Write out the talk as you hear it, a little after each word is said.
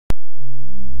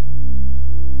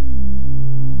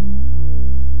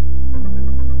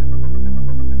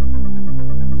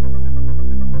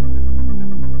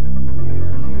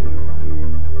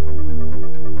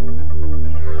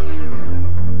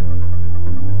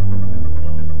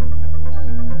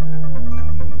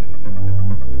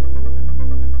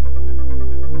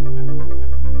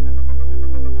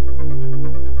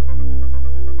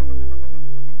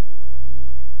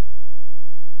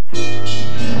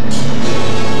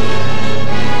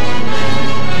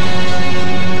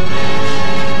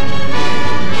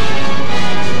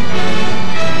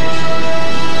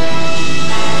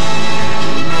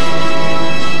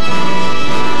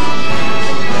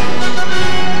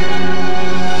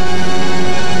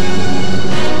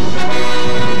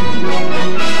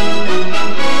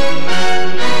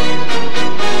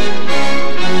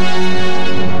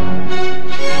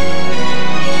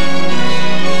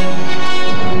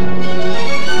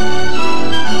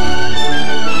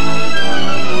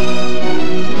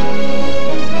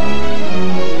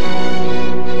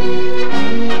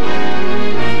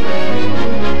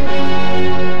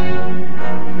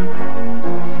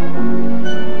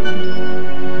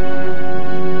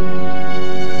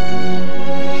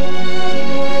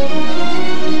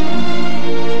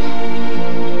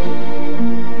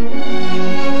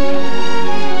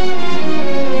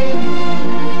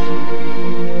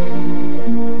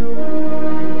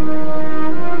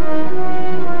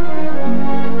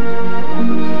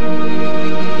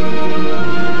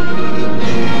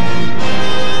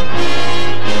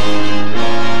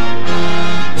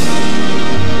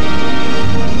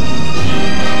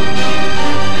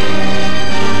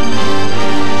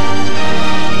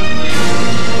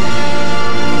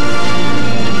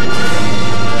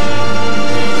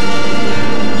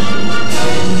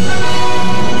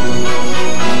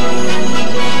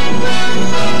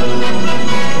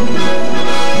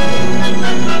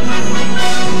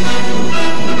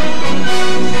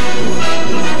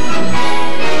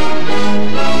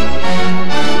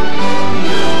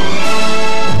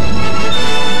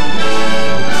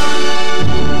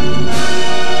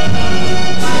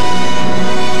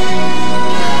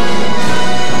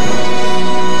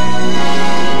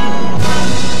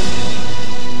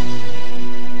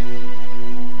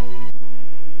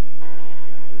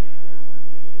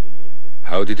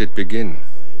did it begin?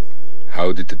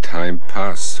 How did the time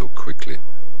pass so quickly?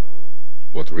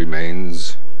 What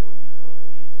remains?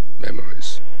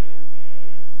 Memories.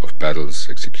 Of battles,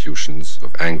 executions,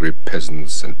 of angry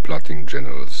peasants and plotting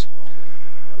generals.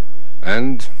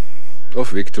 And of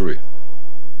victory.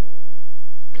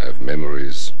 I have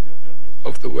memories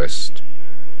of the West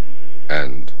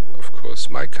and, of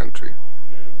course, my country,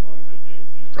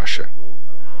 Russia.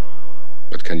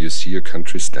 But can you see a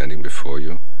country standing before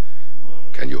you?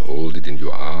 Can you hold it in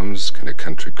your arms? Can a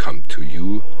country come to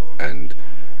you and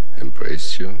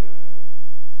embrace you?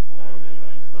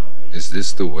 Is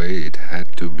this the way it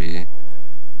had to be?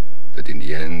 That in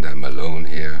the end I'm alone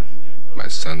here, my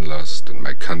son lost, and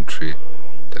my country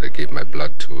that I gave my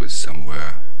blood to is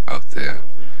somewhere out there.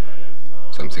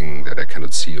 Something that I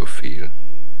cannot see or feel.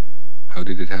 How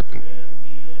did it happen?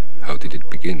 How did it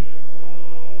begin?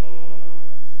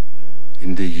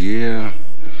 In the year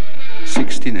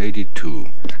 1682,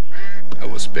 I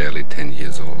was barely 10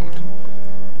 years old.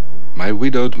 My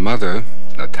widowed mother,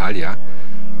 Natalia,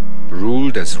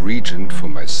 ruled as regent for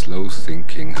my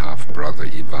slow-thinking half-brother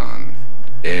Ivan,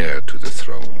 heir to the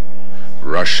throne.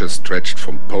 Russia stretched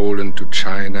from Poland to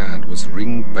China and was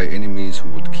ringed by enemies who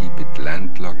would keep it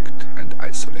landlocked and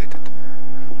isolated.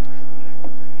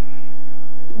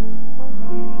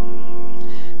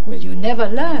 Will you never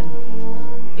learn?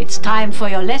 It's time for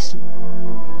your lesson.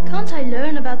 Can't I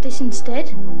learn about this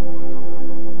instead?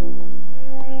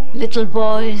 Little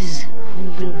boys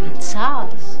who will be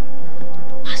Tsars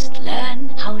must learn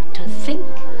how to think.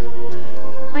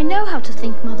 I know how to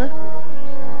think, Mother.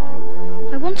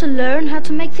 I want to learn how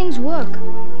to make things work.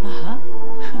 Uh-huh.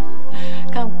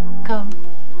 Come.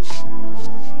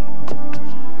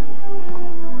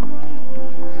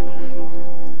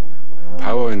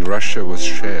 Power in Russia was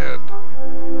shared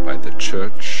by the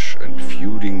church and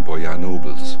feuding boyar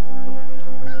nobles.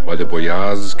 While the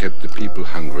boyars kept the people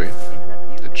hungry,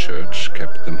 the church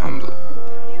kept them humble.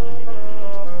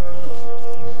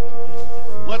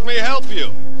 Let me help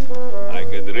you. I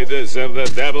can rid us of the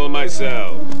devil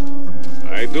myself.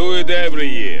 I do it every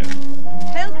year.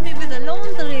 Help me with the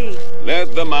laundry.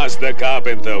 Let the master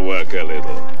carpenter work a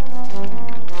little.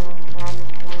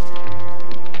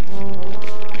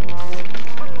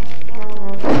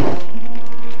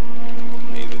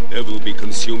 May the devil be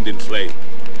consumed in flame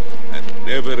and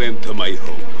never enter my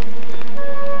home.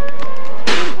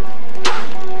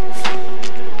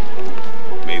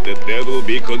 May the devil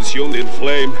be consumed in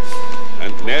flame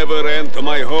and never enter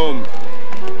my home.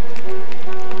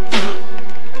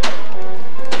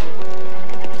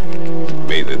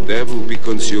 May the devil be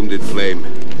consumed in flame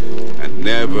and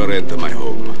never enter my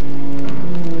home.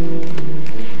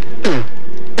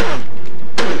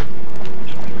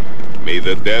 May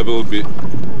the devil be...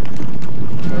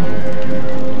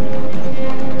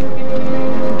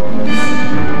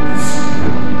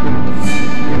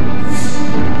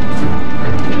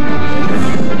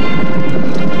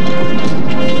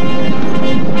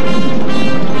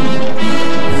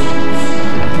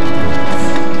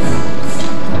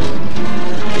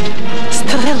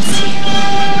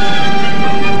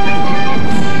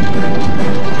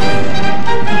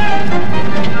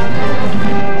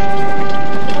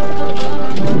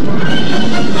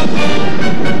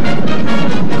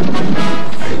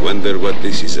 what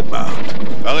this is about.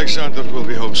 Alexander will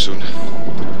be home soon.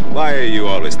 Why are you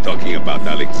always talking about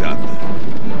Alexander?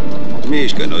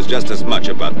 Mishka knows just as much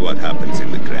about what happens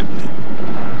in the Kremlin.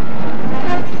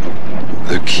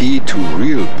 The key to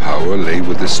real power lay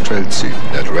with the Streltsy,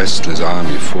 that restless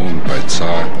army formed by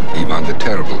Tsar Ivan the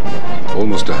Terrible,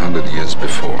 almost 100 years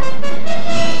before.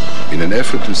 In an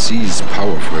effort to seize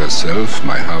power for herself,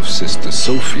 my half-sister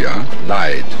Sofia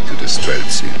lied to the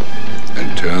Streltsy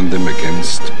and turned them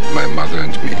against my mother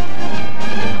and me.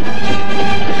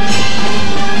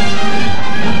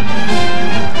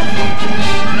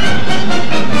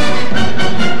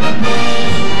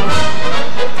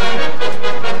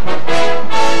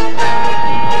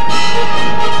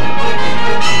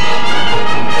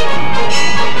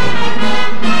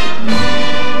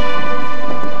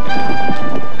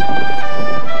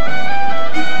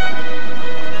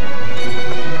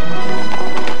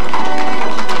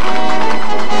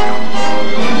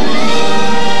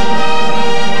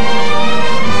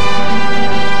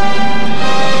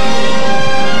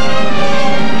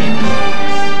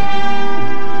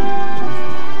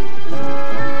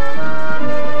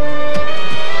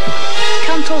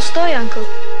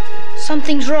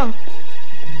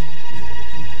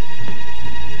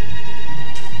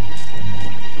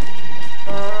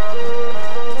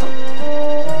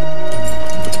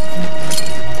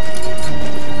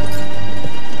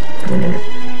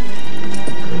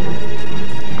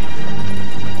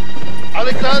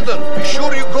 Alexander, be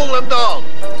sure you cool them down.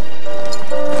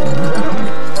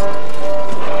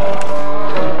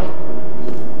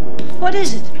 What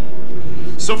is it?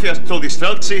 Sofia told the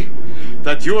Streltsy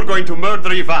that you're going to murder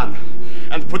Ivan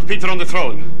and put Peter on the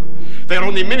throne. They're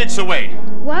only minutes away.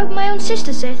 Why would my own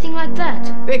sister say a thing like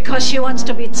that? Because she wants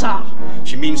to be Tsar.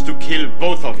 She means to kill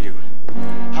both of you.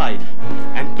 Hide,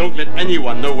 and don't let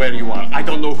anyone know where you are. I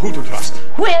don't know who to trust.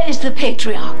 Where is the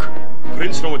Patriarch?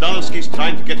 Prince Romodanovsky is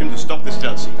trying to get him to stop the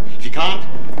Streltsy. If he can't,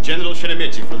 General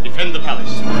Sheremetyev will defend the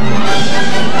palace.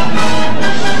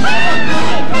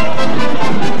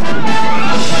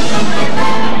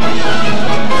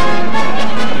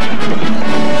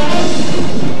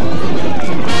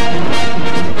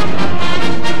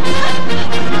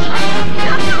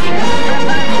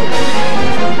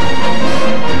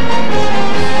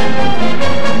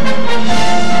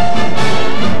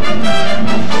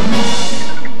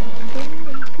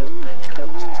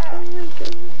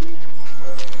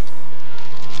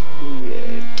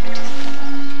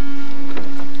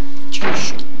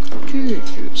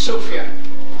 Sofia.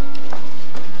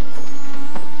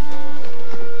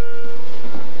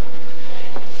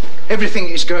 Everything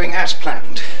is going as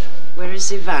planned. Where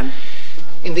is Ivan?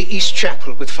 In the East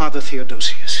Chapel with Father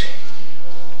Theodosius.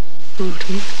 Hold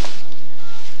me.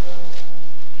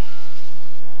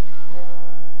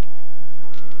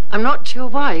 I'm not your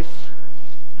wife.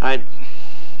 I'm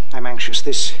anxious.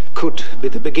 This could be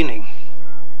the beginning.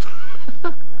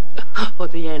 Or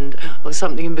the end, or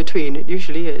something in between. It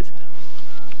usually is.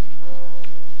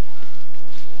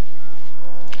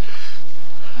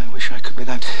 I wish I could be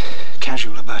that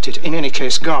casual about it. In any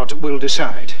case, God will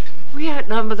decide. We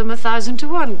outnumber them 1,000 to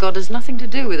 1. God has nothing to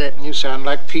do with it. You sound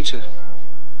like Peter.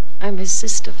 I'm his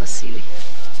sister, Vasily.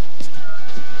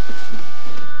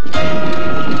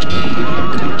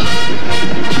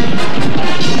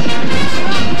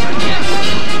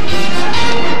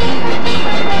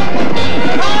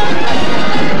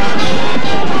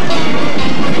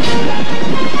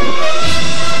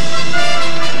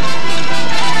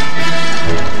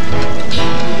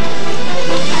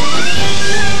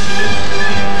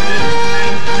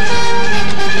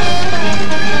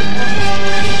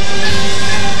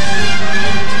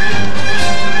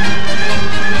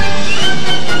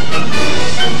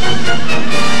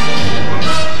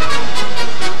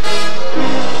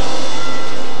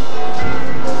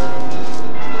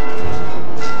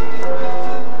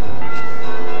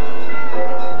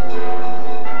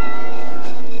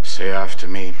 After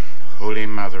me, Holy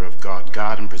Mother of God,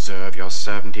 guard and preserve your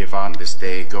servant Ivan this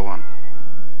day. Go on.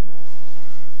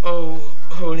 O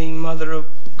Holy Mother of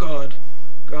God,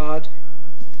 guard.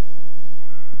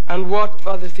 And what,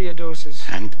 Father Theodosius?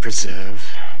 And preserve.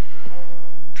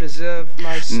 Preserve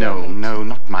my servant. No,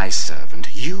 not my servant.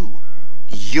 You.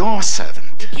 Your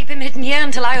servant. You keep him hidden here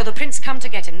until I or the prince come to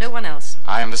get him, no one else.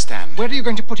 I understand. Where are you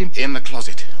going to put him? In the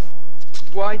closet.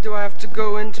 Why do I have to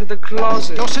go into the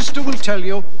closet? Your sister will tell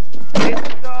you.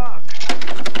 It's dark.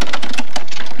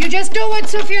 You just do what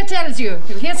Sofia tells you.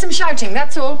 You'll hear some shouting,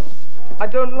 that's all. I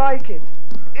don't like it.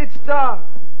 It's dark.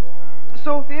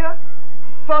 Sofia?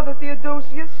 Father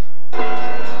Theodosius?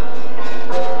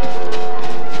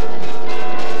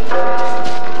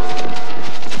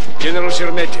 General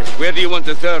Sheremetyev, where do you want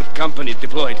the 3rd Company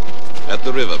deployed? At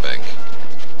the riverbank.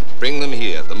 Bring them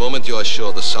here the moment you are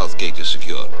sure the south gate is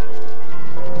secure.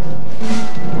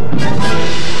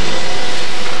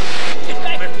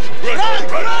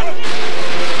 Run!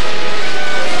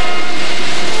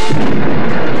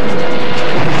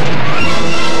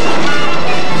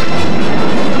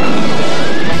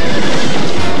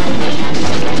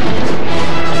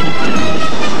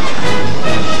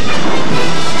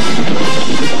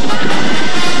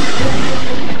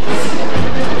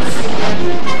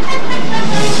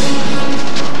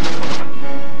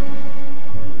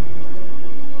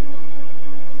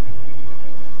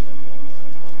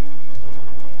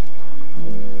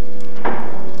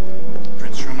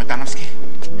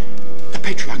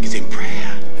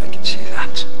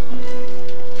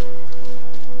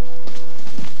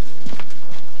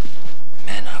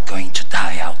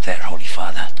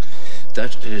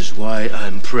 That is why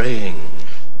I'm praying.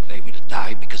 They will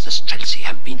die because the Streltsy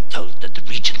have been told that the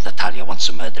Regent Natalia wants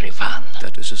to murder Ivan.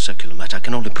 That is a secular matter. I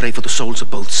can only pray for the souls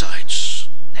of both sides.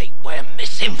 They were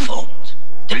misinformed,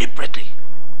 deliberately,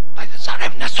 by the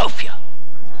Tsarevna Sofia.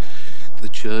 The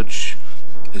Church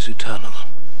is eternal.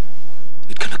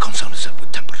 It cannot concern itself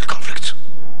with temporal conflicts.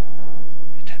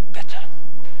 It had better,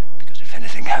 because if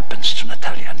anything happens to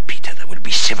Natalia and Peter, there will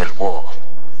be civil war.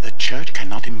 The Church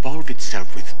cannot involve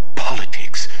itself with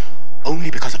politics. Only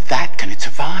because of that can it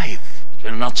survive. It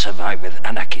will not survive with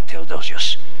anarchy,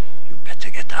 Theodosius. You better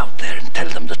out there and tell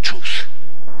them the truth.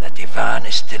 That Ivan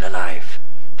is still alive.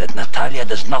 That Natalia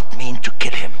does not mean to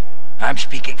kill him. I'm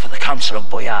speaking for the Council of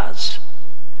Boyars.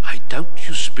 I doubt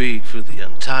you speak for the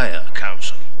entire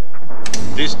council.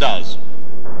 This does.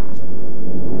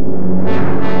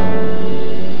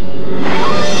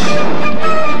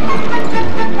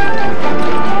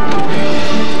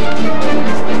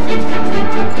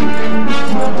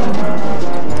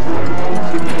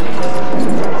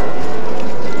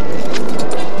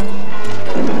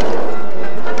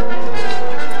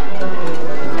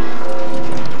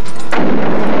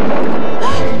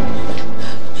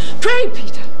 Pray,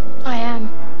 Peter. I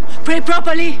am. Pray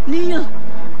properly. Kneel.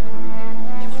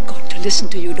 You want God to listen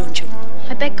to you, don't you?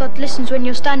 I bet God listens when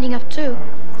you're standing up too.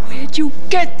 Where'd you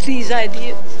get these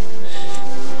ideas?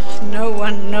 No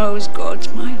one knows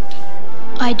God's mind.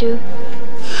 I do.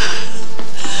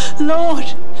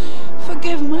 Lord,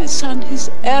 forgive my son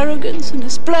his arrogance and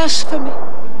his blasphemy.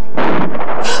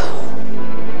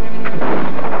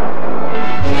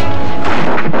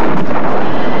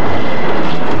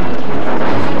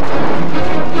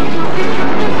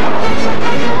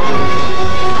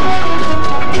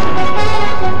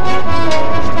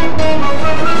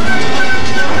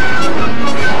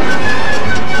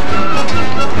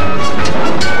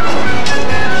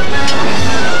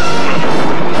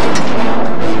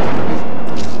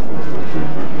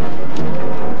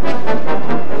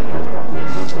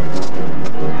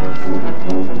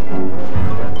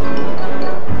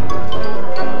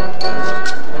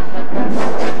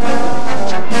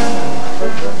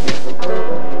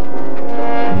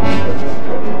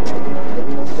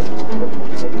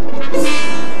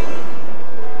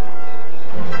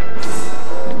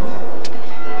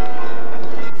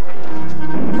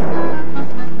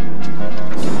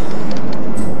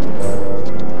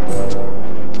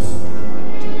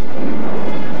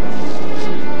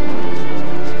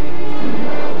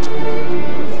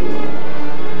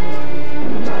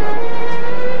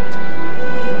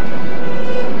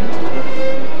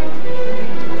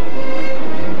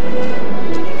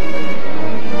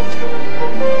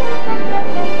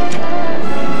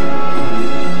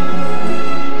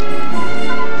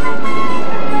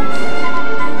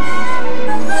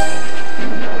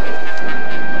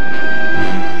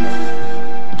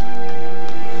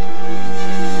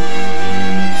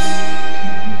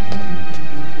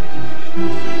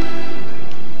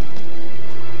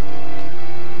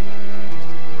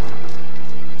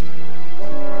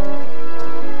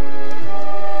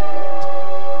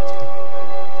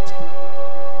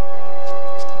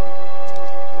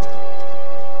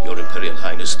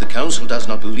 The council does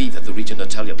not believe that the regent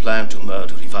Natalia planned to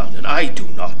murder Ivan, and I do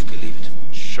not believe it.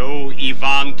 Show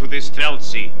Ivan to the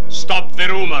Streltsy. Stop the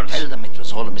rumors. Tell them it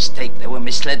was all a mistake. They were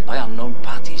misled by unknown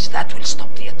parties. That will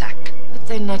stop the attack. But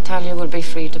then Natalia will be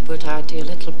free to put our dear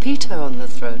little Peter on the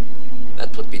throne.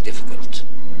 That would be difficult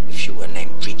if you were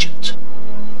named regent.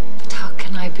 But how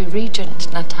can I be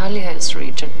regent? Natalia is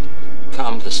regent.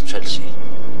 Calm the Streltsy,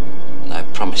 and I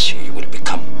promise you, you will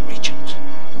become regent.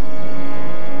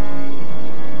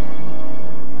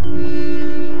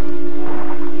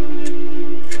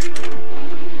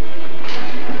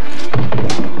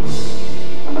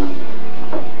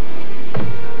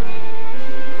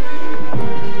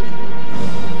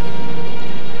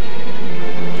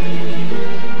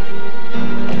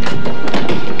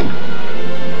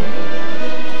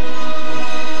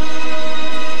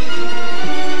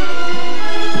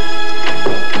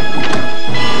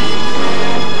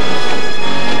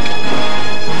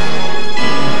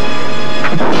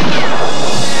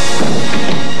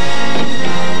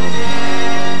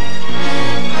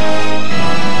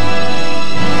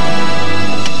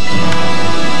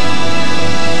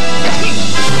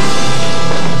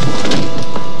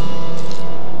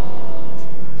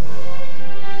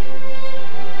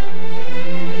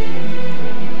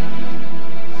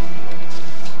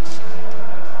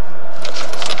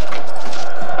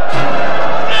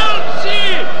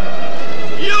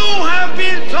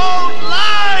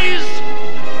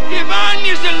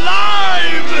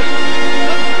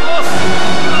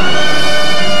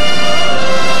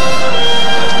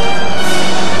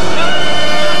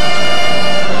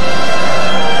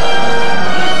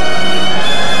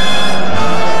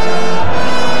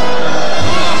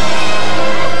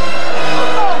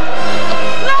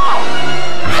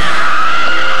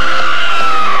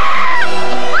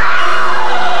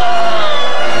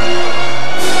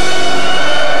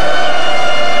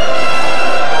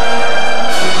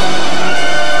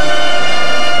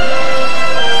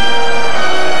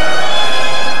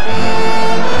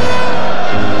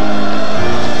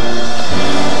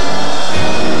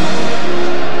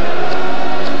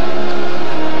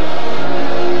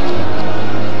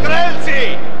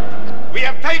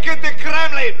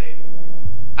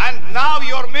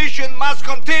 must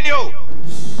continue.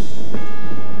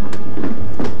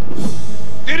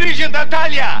 The Regent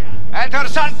Natalia and her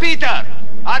son Peter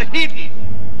are hidden.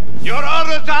 Your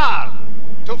orders are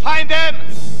to find them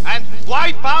and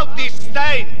wipe out this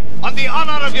stain on the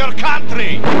honor of your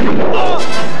country.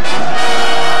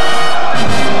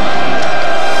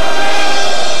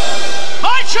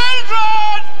 My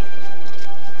children!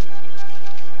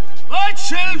 My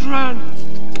children!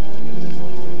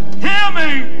 Hear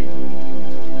me!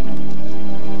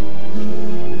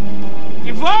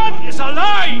 Ivan is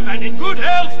alive and in good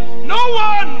health. No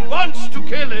one wants to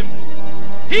kill him.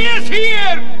 He is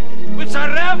here with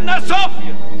Tsarevna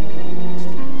Sofia.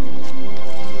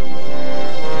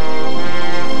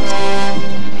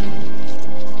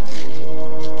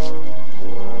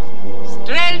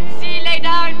 Streltsy, lay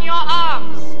down your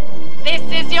arms. This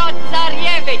is your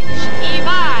Tsarevich,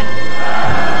 Ivan.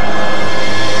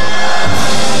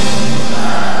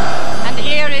 And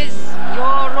here is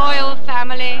your royal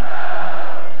family.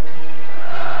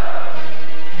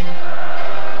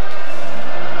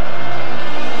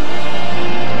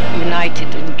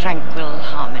 United in tranquil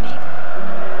harmony.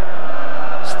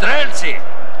 Streltsy,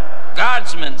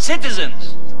 guardsmen,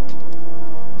 citizens.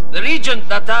 The Regent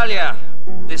Natalia,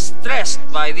 distressed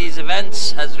by these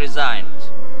events, has resigned.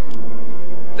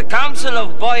 The Council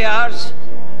of Boyars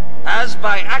has,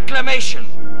 by acclamation,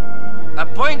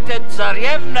 appointed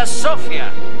Tsarevna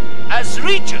Sofia as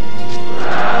regent.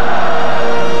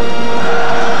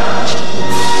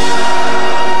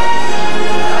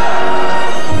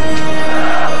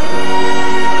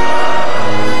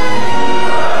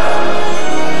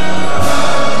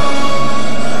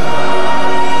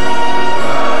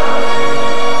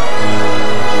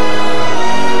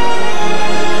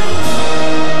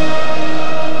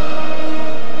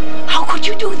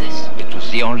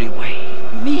 The only way.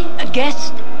 Me, a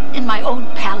guest in my own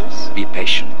palace? Be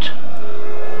patient.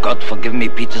 God forgive me,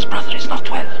 Peter's brother is not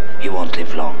well. He won't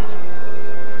live long.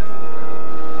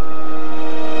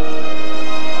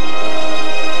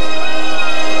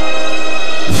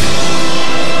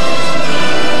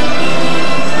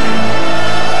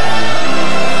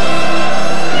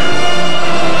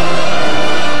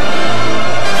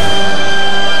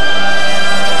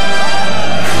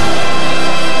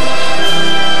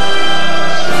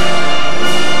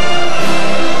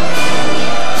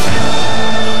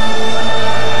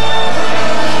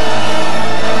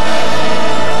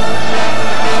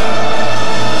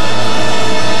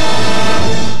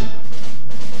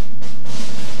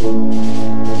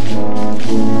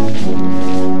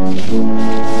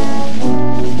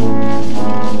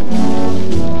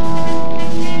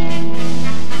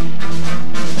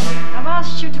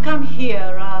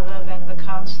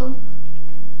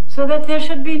 So that there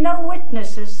should be no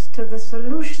witnesses to the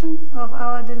solution of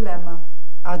our dilemma.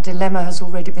 Our dilemma has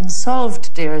already been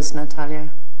solved, dearest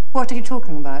Natalia. What are you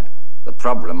talking about? The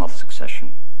problem of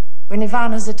succession. When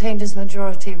Ivan has attained his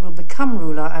majority, will become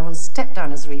ruler, I will step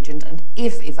down as regent, and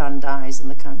if Ivan dies and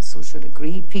the council should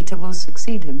agree, Peter will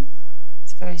succeed him.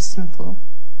 It's very simple.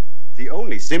 The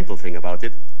only simple thing about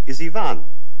it is Ivan.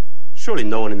 Surely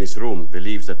no one in this room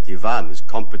believes that Ivan is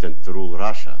competent to rule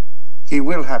Russia. He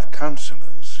will have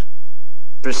counselors.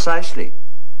 Precisely.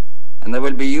 And there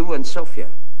will be you and Sofia.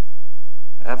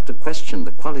 I have to question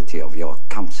the quality of your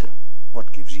counsel.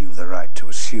 What gives you the right to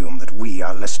assume that we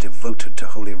are less devoted to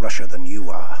Holy Russia than you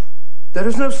are? There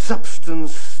is no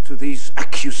substance to these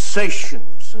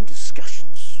accusations and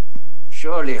discussions.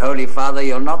 Surely, Holy Father,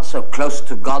 you're not so close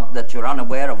to God that you're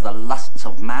unaware of the lusts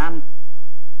of man.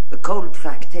 The cold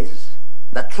fact is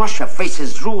that Russia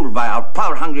faces rule by our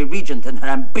power-hungry regent and her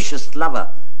ambitious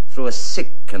lover through a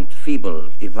sick and feeble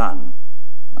Ivan.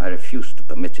 I refuse to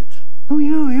permit it. Oh,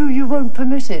 you won't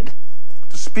permit it.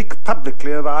 To speak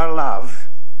publicly of our love,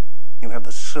 you have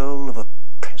the soul of a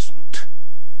peasant.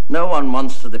 No one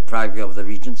wants to deprive you of the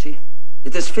regency.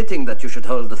 It is fitting that you should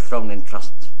hold the throne in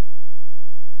trust.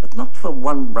 But not for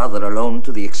one brother alone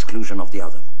to the exclusion of the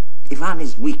other. Ivan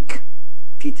is weak.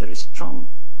 Peter is strong.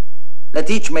 Let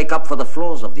each make up for the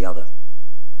flaws of the other.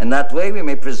 In that way we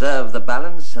may preserve the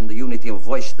balance and the unity of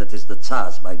voice that is the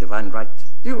Tsar's by divine right.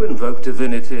 You invoke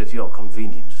divinity at your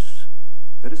convenience.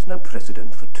 There is no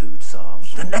precedent for two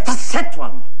Tsars. Then let us set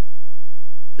one.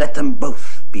 Let them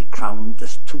both be crowned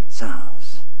as two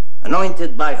Tsars,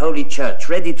 anointed by Holy Church,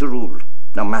 ready to rule,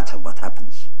 no matter what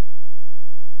happens.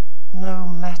 No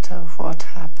matter what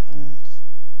happens.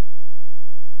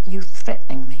 You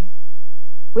threatening me?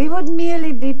 We would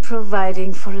merely be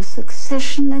providing for a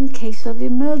succession in case of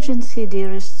emergency,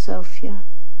 dearest Sofia.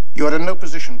 You are in no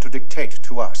position to dictate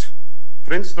to us.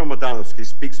 Prince Romodanovsky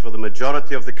speaks for the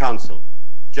majority of the council.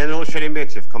 General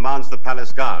Sheremetyev commands the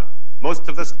palace guard. Most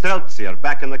of the Streltsy are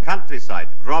back in the countryside,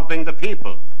 robbing the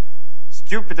people.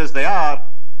 Stupid as they are,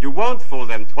 you won't fool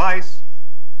them twice.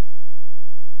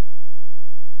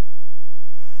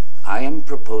 I am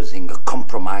proposing a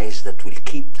compromise that will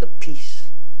keep the peace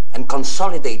and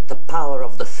consolidate the power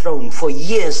of the throne for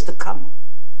years to come.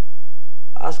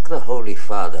 Ask the Holy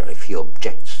Father if he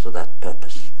objects to that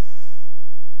purpose.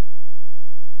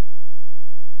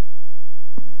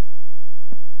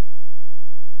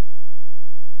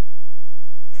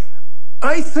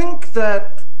 I think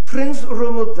that Prince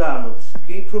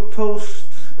Romodanovsky proposed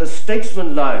a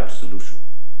statesman-like solution.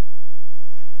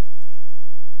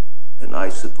 And I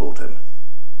support him.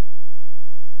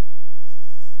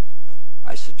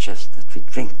 I suggest that we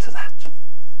drink to that.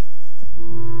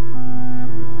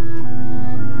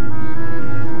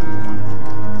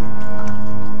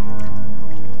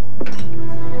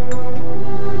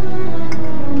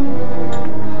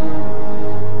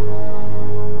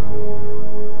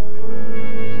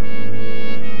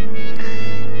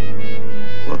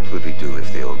 What would we do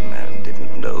if the old man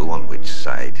didn't know on which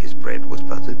side his bread was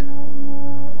buttered?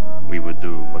 We would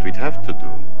do what we'd have to do.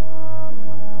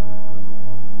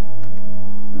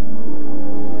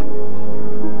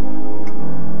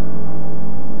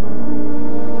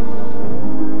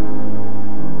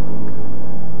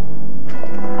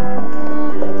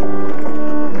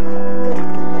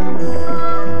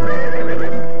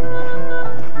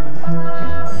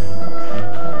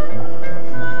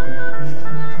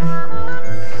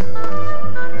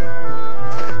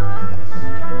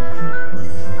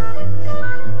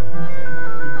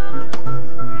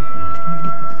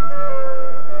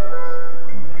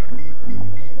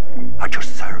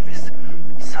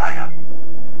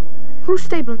 Whose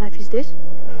stable knife is this?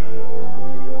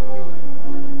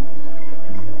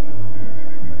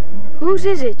 Whose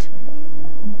is it?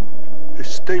 A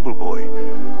stable boy,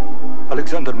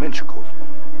 Alexander Menshikov.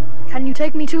 Can you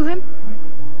take me to him?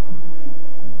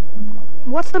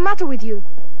 What's the matter with you?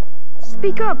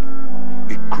 Speak up.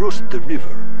 He crossed the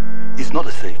river. It's not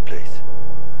a safe place.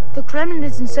 The Kremlin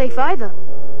isn't safe either.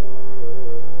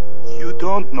 You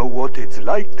don't know what it's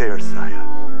like there, sire.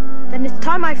 Then it's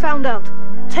time I found out.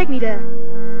 Take me there.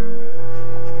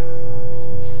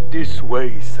 This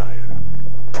way, sire.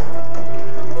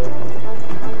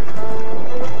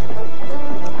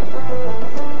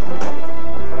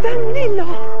 Danilo!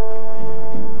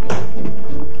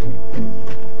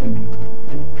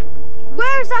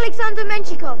 Where is Alexander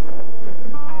Menshikov?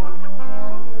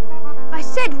 I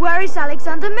said, where is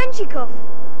Alexander Menshikov?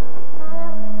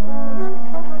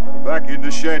 Back in the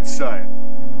shed, sire.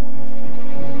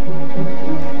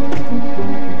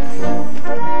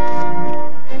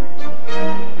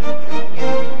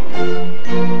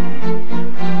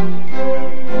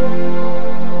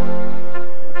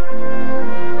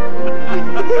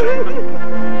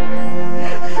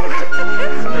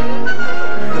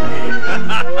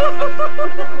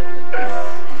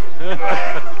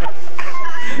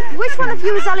 Which one of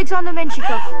you is Alexander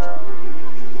Menshikov?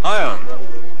 I am.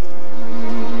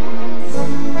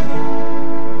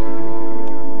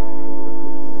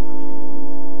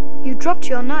 You dropped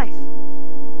your knife.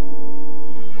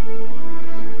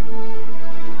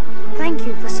 Thank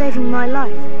you for saving my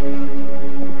life.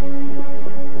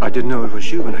 I didn't know it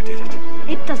was you when I did it.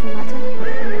 It doesn't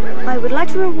matter. I would like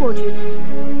to reward you.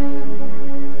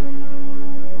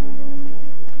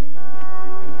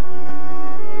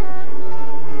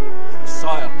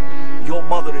 Sire, your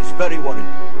mother is very worried.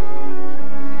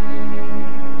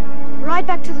 Ride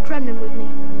back to the Kremlin with me.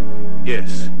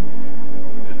 Yes.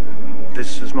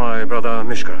 This is my brother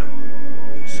Mishka,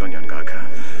 Sonyangarka.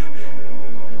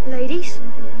 Ladies?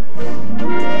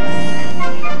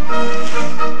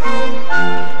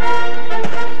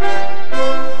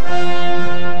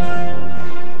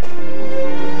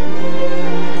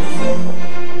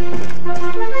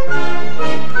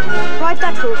 Ride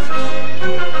that horse.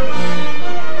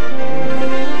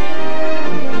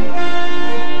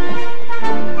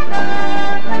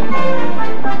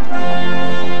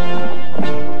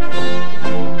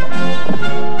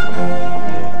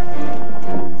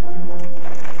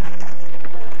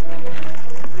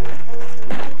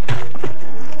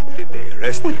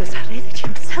 Will the Tsarevich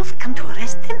himself come to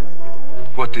arrest him?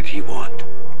 What did he want?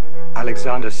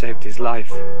 Alexander saved his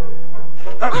life.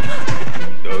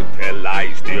 Don't tell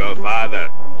lies to your father.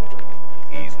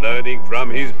 He's learning from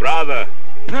his brother.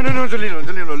 No,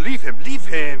 Danilo, leave him.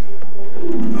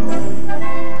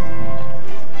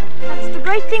 That's the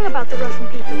great thing about the Russian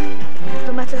people.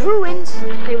 No matter who wins,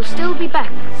 they will still be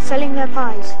back, selling their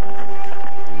pies.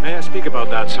 May I speak about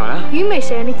that, sire? You may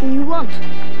say anything you want.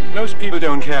 Most people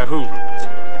don't care who rules.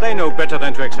 They know better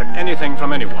than to accept anything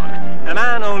from anyone. A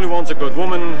man only wants a good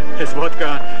woman, his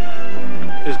vodka,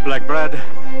 his black bread,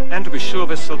 and to be sure of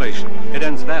his salvation. It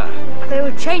ends there. They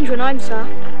will change when I'm Tsar.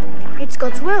 It's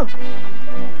God's will.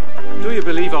 Do you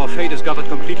believe our fate is governed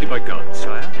completely by God,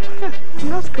 sire?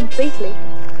 Not completely.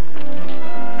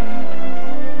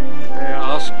 May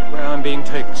I ask where I'm being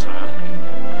taken, sire?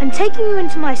 I'm taking you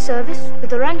into my service with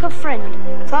the rank of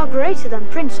friend, far greater than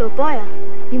prince or boyar.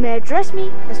 You may address me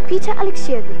as Peter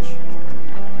Alexievich.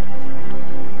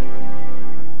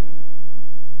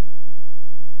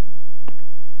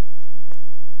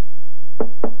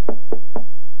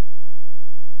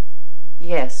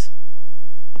 Yes.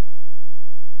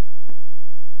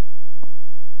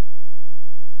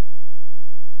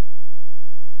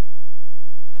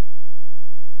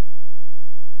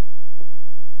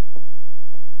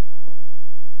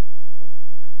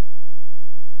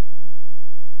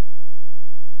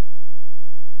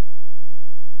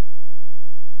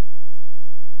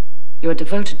 You are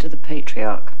devoted to the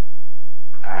Patriarch.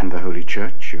 And the Holy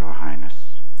Church, Your Highness.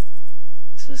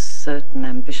 There's a certain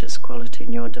ambitious quality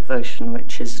in your devotion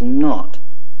which is not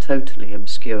totally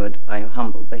obscured by your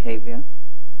humble behavior.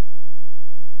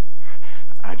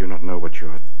 I do not know what you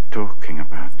are talking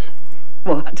about.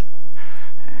 What?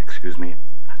 Excuse me,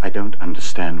 I don't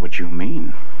understand what you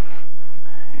mean,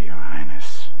 Your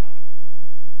Highness.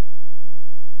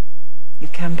 You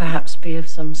can perhaps be of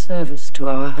some service to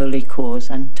our holy cause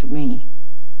and to me.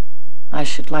 I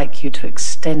should like you to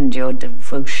extend your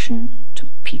devotion to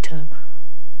Peter,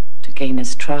 to gain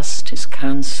his trust, his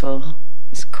counsel,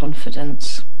 his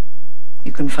confidence.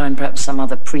 You can find perhaps some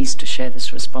other priest to share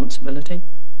this responsibility.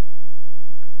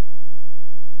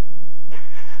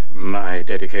 My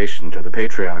dedication to the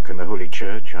Patriarch and the Holy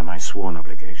Church are my sworn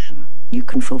obligation. You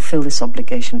can fulfill this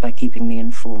obligation by keeping me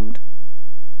informed.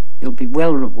 You'll be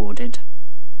well rewarded.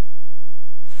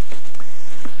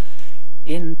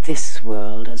 In this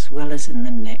world as well as in the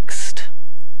next.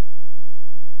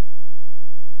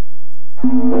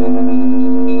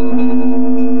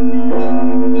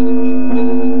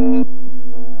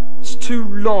 It's too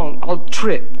long. I'll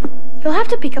trip. You'll have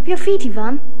to pick up your feet,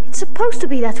 Ivan. It's supposed to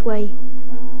be that way.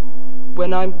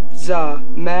 When I'm Tsar,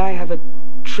 may I have a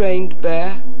trained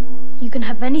bear? You can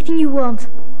have anything you want.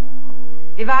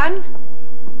 Ivan?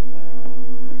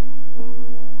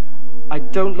 I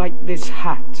don't like this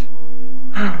hat.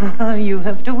 You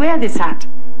have to wear this hat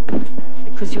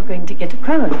because you're going to get a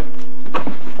crown.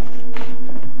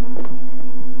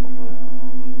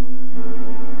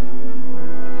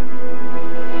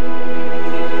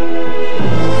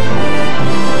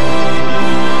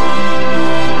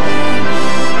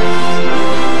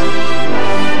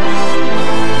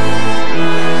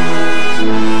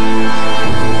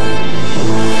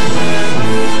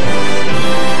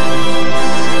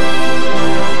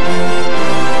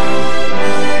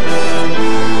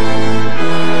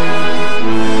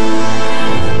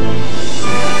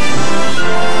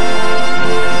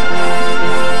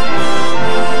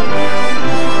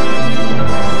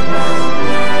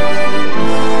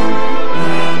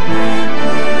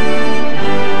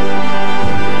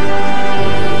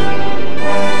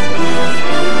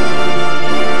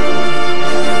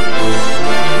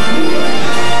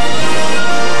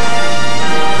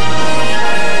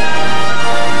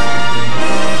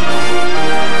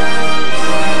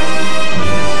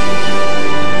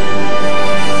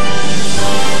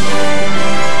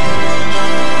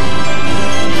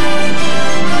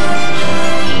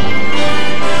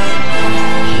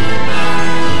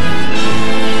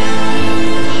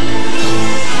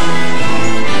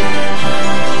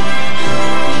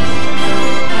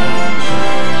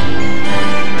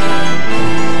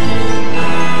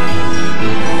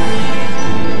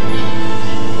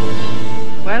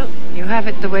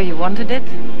 The way you wanted it?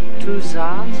 2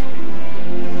 Tsars?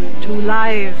 2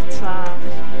 live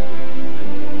Tsars.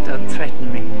 Don't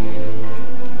threaten me.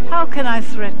 How can I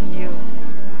threaten you?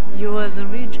 You are the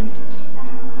regent.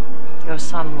 Your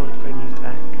son will bring you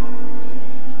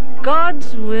back.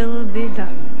 God's will be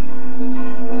done.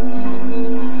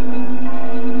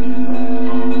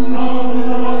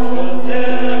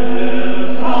 Yeah.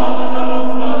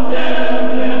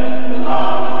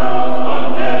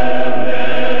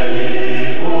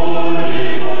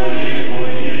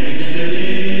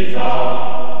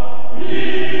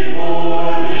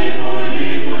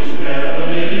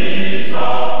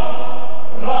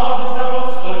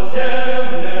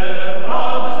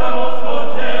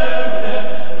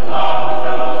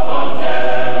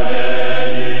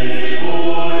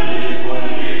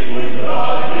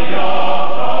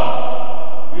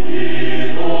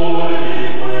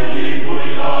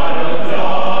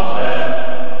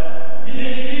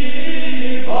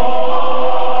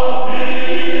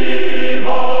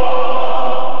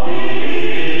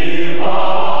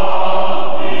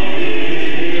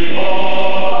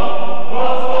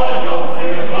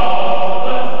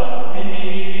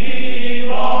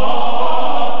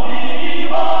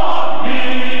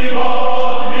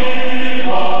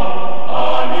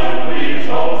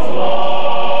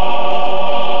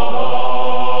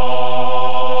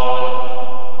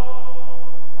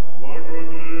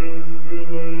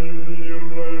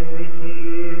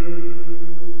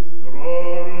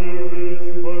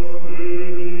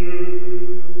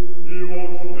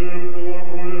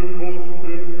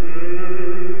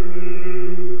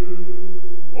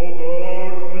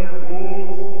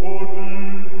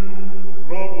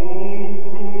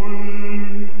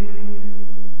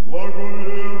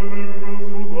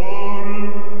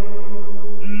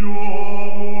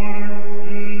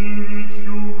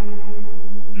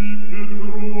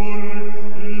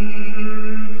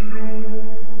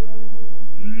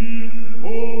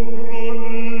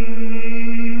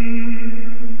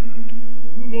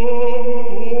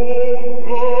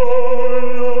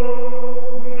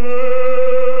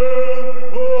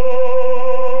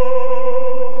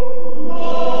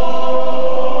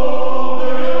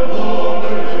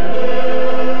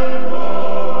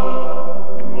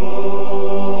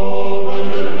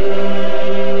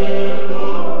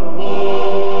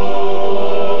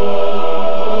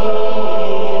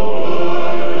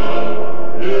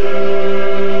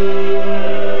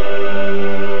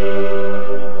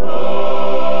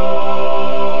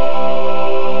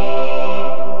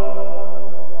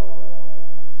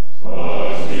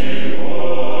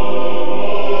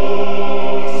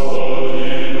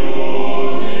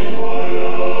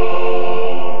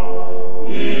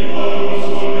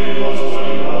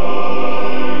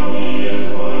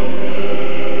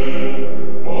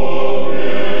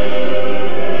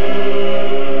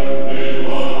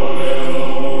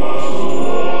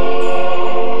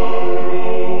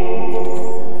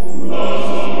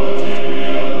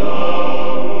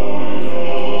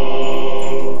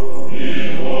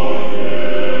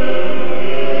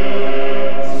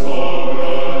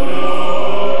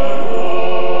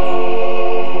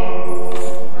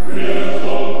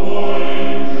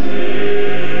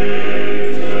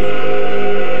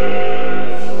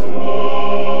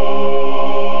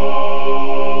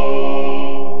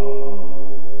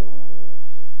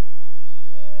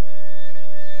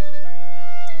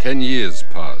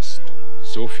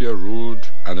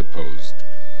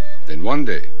 Then one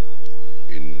day,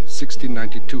 in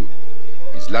 1692,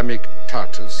 Islamic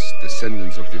Tartars,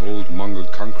 descendants of the old Mongol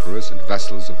conquerors and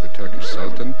vassals of the Turkish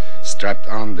Sultan, strapped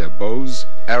on their bows,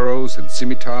 arrows, and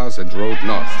scimitars and rode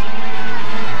north.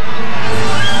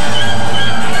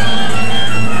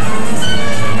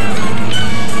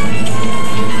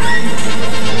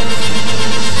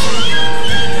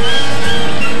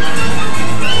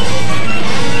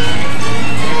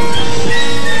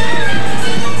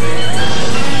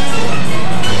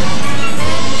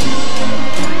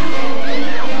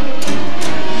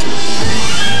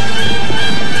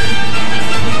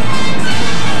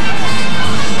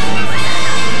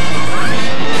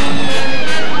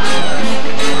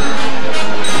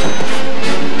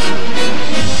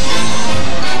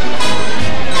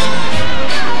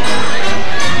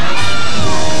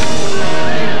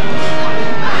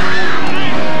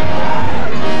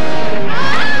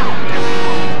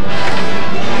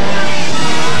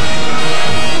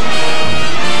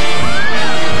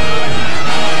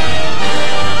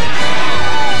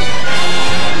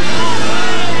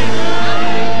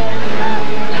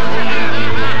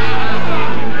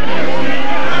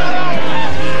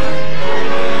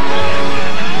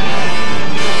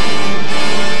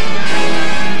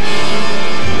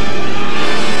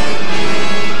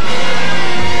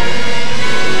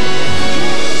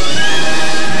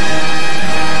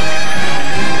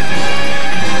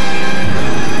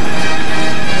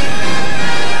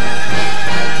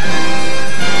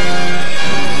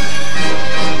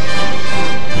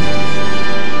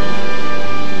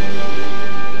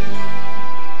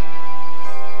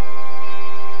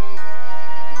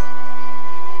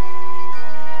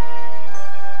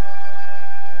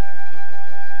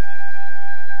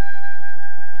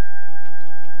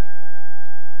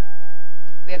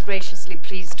 We are graciously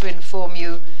pleased to inform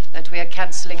you that we are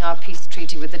cancelling our peace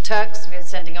treaty with the Turks. We are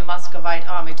sending a Muscovite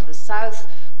army to the south.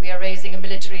 We are raising a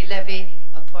military levy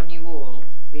upon you all.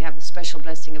 We have the special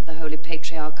blessing of the Holy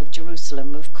Patriarch of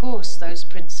Jerusalem. Of course, those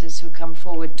princes who come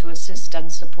forward to assist and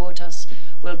support us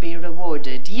will be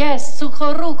rewarded. Yes,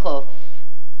 Sukhoruko.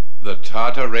 The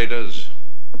Tatar raiders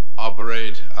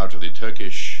operate out of the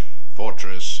Turkish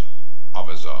fortress of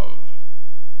Azov.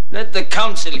 Let the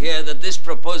council hear that this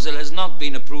proposal has not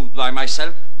been approved by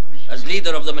myself as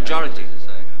leader of the majority,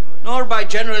 nor by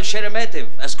General Sheremetev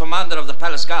as commander of the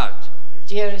palace guard.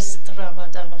 Dearest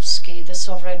Ramadanovsky, the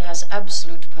sovereign has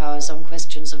absolute powers on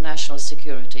questions of national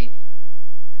security.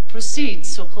 Proceed,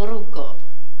 Sukhoruko.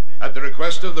 At the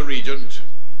request of the regent,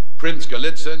 Prince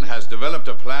Golitsyn has developed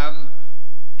a plan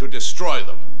to destroy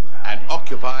them and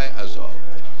occupy Azov.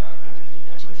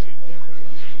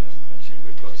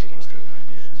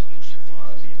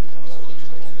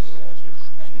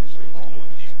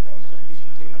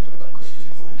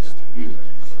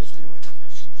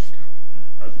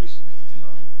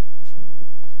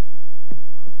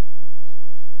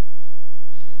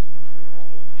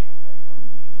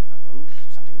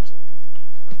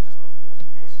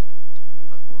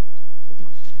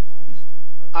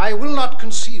 I will not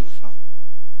conceal from you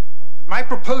that my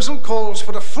proposal calls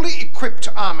for a fully equipped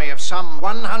army of some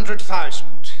 100,000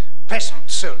 peasant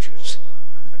soldiers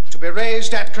to be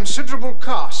raised at considerable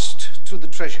cost to the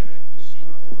treasury.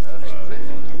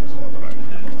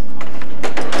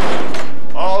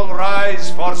 All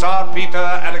rise for Tsar Peter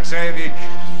Alexeyevich.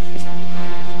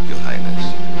 Your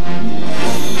Highness.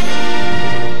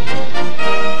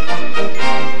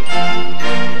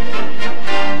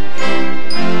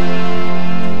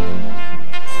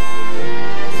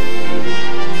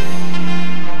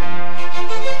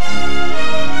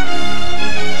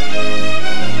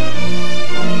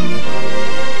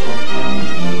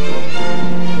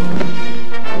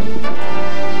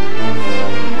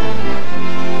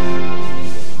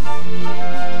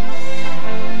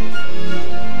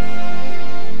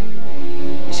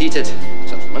 Seated,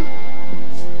 gentlemen.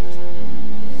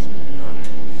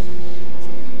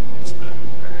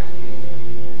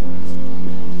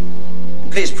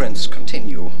 Please, Prince,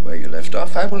 continue where you left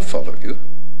off. I will follow you.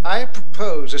 I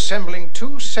propose assembling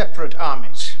two separate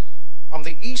armies on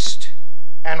the east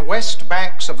and west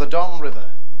banks of the Don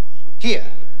River. Here,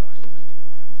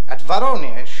 at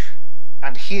Voronezh,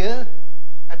 and here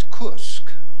at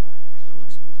Kursk.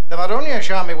 The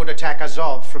Voronezh army would attack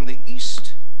Azov from the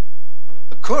east.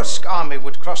 The Kursk army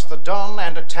would cross the Don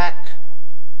and attack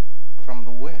from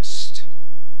the west.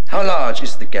 How large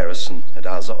is the garrison at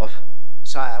Azov?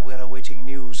 Sire, we're awaiting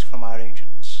news from our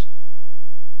agents.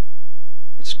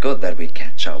 It's good that we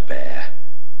catch our bear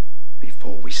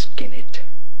before we skin it.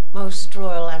 Most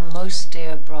royal and most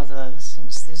dear brother,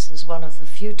 since this is one of the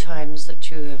few times that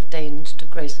you have deigned to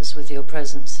grace us with your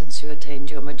presence since you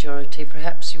attained your majority,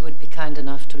 perhaps you would be kind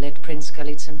enough to let Prince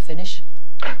Galitzin finish?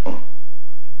 Oh,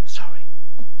 sorry.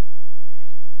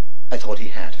 I thought he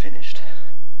had finished.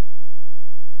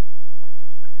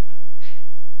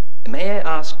 May I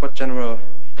ask what General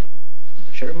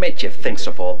Sheremetyev thinks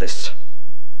of all this?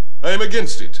 I am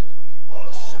against it.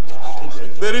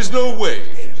 There is no way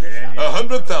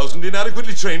 100,000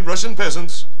 inadequately trained Russian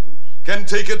peasants can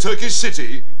take a Turkish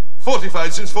city,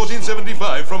 fortified since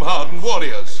 1475, from hardened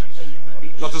warriors.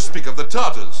 Not to speak of the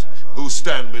Tartars, who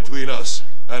stand between us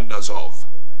and Azov.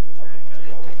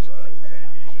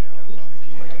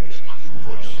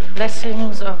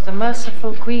 Blessings of the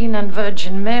merciful Queen and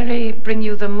Virgin Mary bring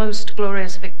you the most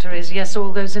glorious victories. Yes,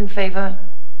 all those in favor?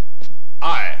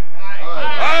 Aye.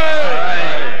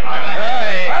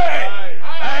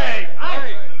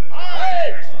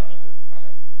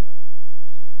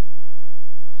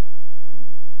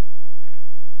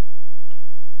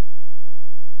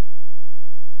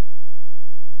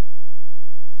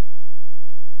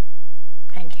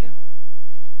 Thank you.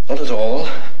 Not at all.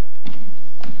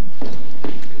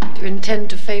 Do you intend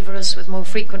to favor us with more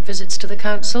frequent visits to the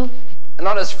council?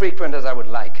 Not as frequent as I would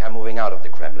like. I'm moving out of the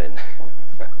Kremlin.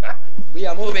 We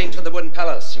are moving to the Wooden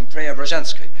Palace in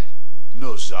Preobrazhensky.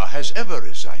 No Tsar has ever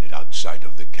resided outside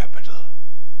of the capital.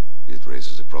 It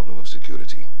raises a problem of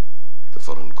security. The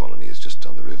foreign colony is just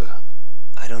down the river.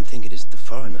 I don't think it is the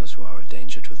foreigners who are a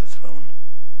danger to the throne.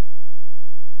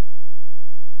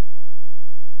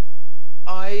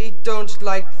 I don't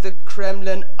like the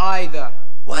Kremlin either.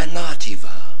 Why not, Ivan?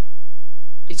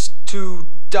 It's too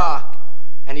dark,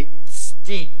 and it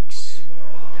stinks.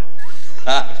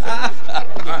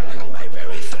 My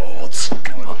very thoughts.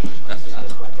 Come on.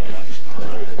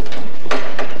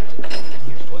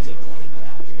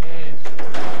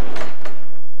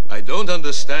 I don't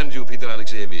understand you, Peter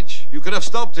Alexeyevich. You could have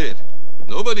stopped it.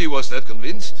 Nobody was that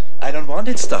convinced. I don't want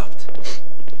it stopped.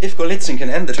 If Golitsyn can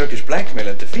end the Turkish blackmail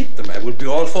and defeat them, I would be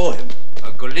all for him.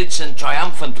 Golitsyn,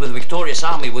 triumphant with a victorious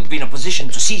army, would be in a position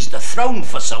to seize the throne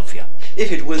for Sofia.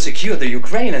 If it will secure the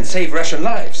Ukraine and save Russian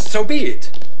lives, so be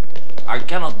it. I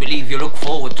cannot believe you look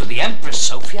forward to the Empress,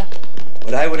 Sofia.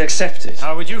 But I would accept it.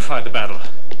 How would you fight the battle?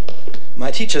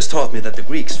 My teachers taught me that the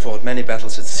Greeks fought many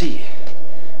battles at sea.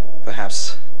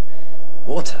 Perhaps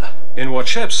water. In what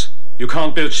ships? You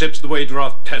can't build ships the way you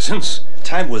draft peasants.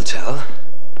 Time will tell.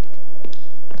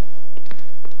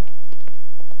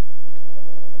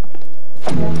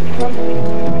 I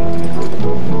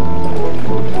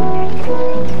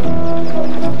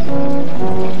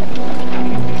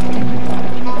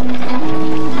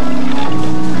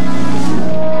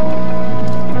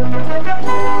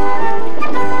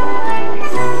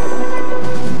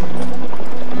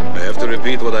have to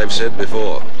repeat what I've said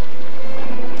before.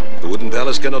 The Wooden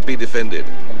Palace cannot be defended.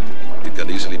 It can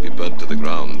easily be burnt to the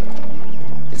ground.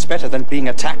 It's better than being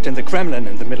attacked in the Kremlin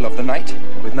in the middle of the night,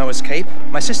 with no escape.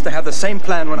 My sister had the same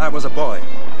plan when I was a boy.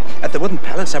 At the Wooden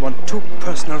Palace, I want 2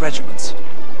 personal regiments.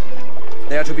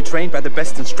 They are to be trained by the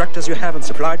best instructors you have and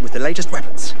supplied with the latest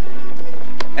weapons.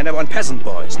 And I want peasant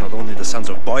boys, not only the sons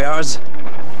of boyars.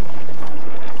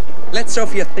 Let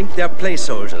Sofia think they're play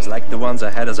soldiers, like the ones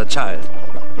I had as a child.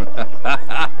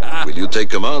 Will you take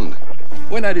command?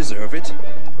 When I deserve it,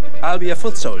 I'll be a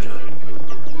foot soldier.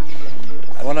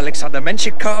 I want Alexander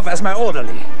Menshikov as my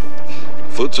orderly.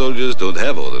 Foot soldiers don't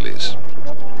have orderlies.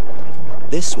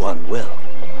 This one will.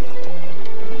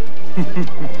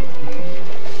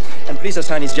 And please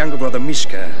assign his younger brother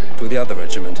Mishka to the other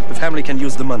regiment. The family can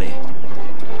use the money.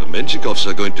 The Menshikovs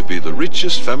are going to be the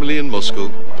richest family in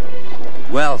Moscow.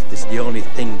 Wealth is the only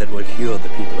thing that will cure the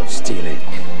people of stealing.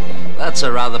 That's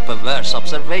a rather perverse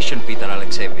observation, Peter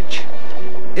Alexeyevich.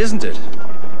 Isn't it?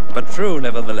 But true,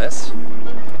 nevertheless.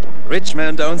 Rich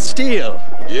men don't steal.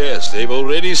 Yes, they've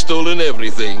already stolen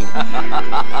everything.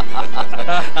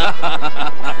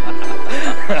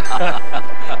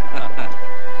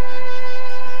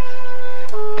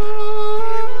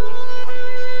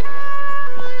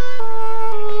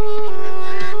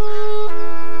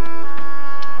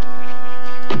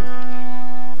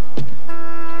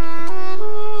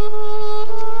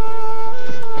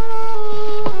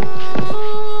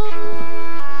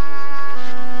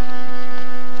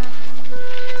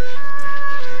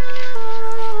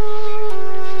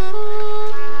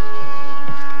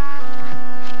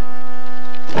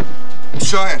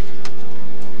 Sire.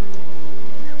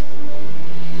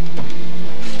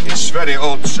 It's very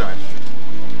old, sire.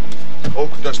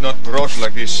 Oak does not rot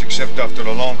like this except after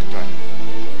a long time.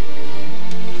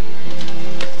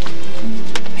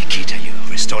 Nikita, you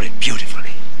restored it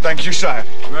beautifully. Thank you, sire.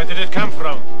 Where did it come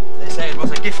from? They say it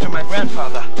was a gift to my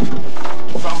grandfather.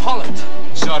 From Holland.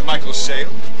 Sir Michael sail?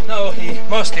 No, he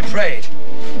mostly prayed.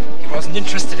 He wasn't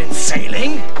interested in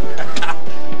sailing.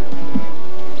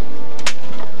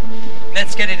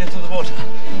 Let's get it into the water.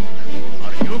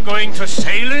 Are you going to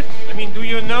sail it? I mean, do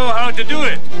you know how to do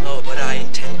it? No, but I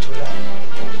intend to learn.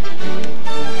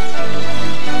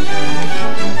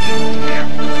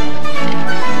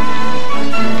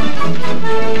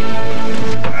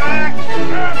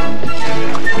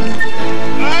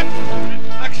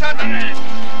 Alexander!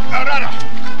 Aurora!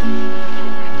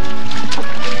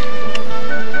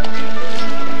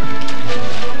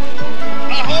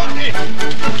 Hold it!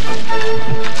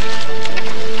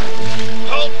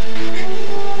 Hold!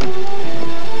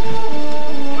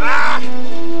 Ah!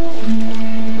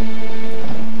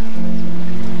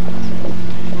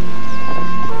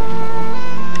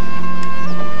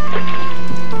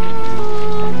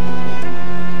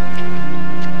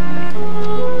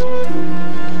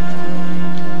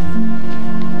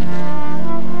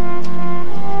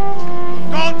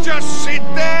 Don't just sit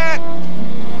there!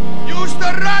 Use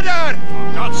the rudder!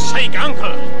 For God's sake,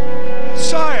 Uncle!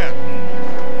 Sire!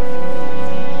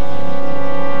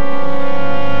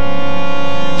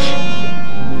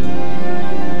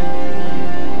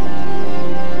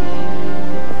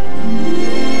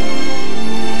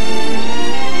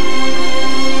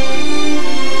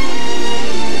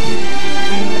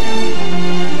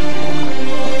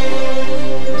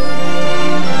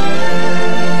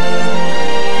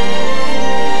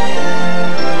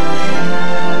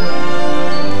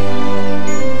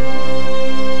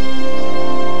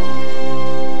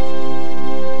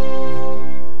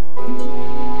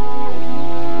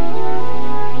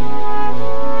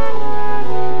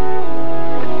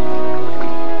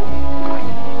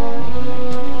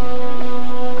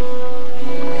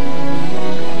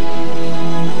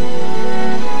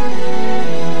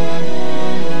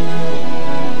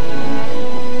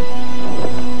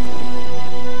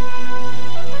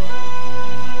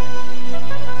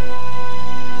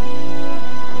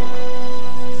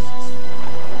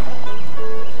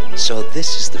 So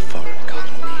this is the foreign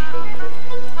colony.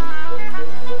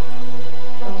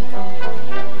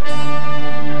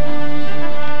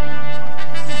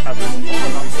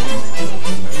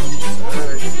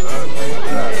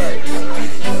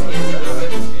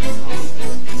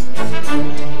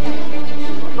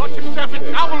 Got yourself in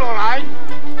trouble, all right.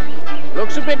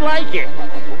 Looks a bit like it.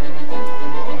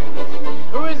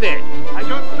 Who is it? I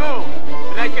don't know,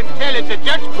 but I can tell it's a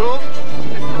Dutch bull.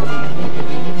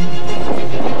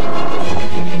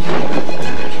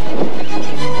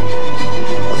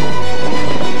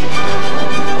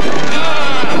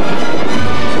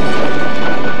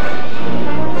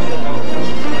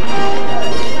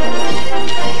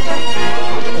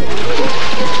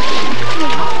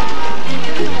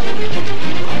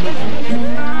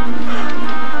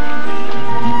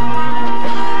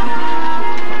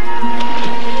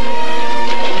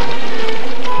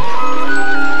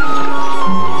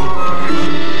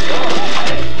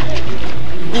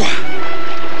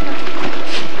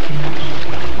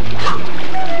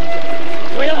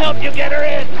 We'll help you get her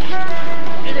in.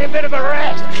 Give you a bit of a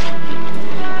rest.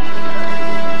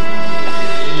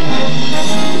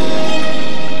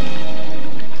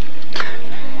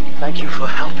 Thank you for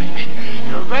helping me.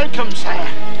 You're welcome, sire.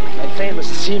 My famous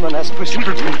seaman has preceded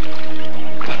me.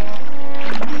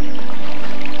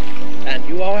 And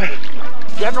you are?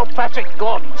 General Patrick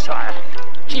Gordon, sire.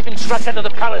 Chief Instructor to the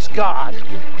Palace Guard.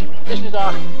 This is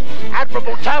our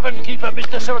admirable tavern keeper,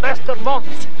 Mr. Sylvester Mont.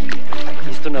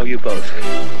 Pleased to know you both.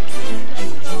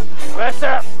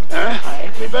 Sylvester, I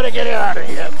think we better get out of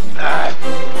here.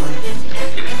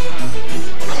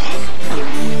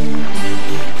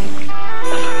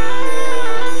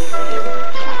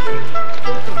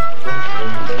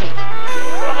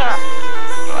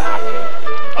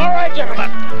 All right, gentlemen.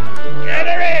 Get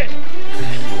her in.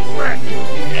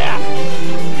 Yeah.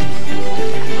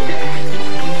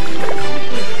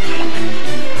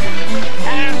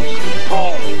 Hands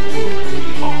full.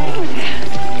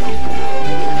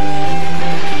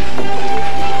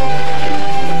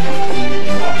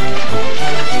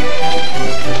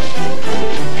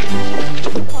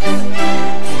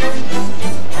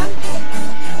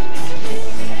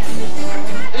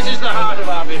 This is the heart of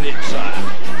our village, sire.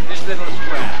 This little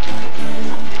square.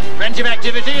 Plenty of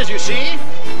activity, as you see.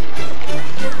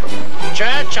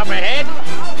 Church up ahead.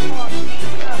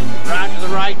 Round to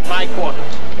the right, my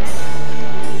quarters.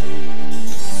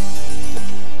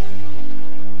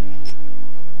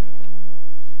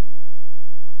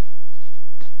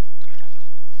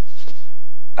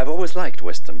 I've always liked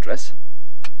Western dress.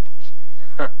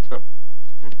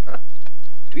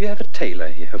 Do you have a tailor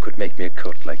here who could make me a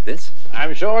coat like this?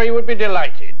 I'm sure he would be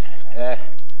delighted.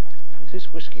 This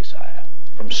is whiskey, sire,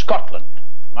 from Scotland,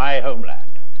 my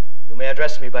homeland. You may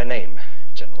address me by name,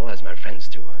 General, as my friends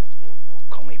do.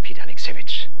 Call me Peter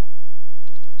Alexeyevich.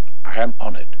 I am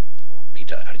honored,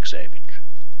 Peter Alexeyevich.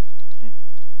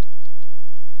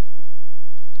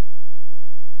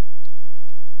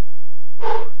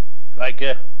 Like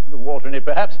a little water in it,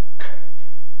 perhaps?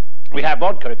 We have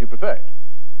vodka if you prefer it.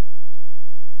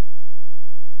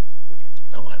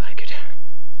 No, I like it.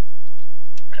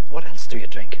 What else do you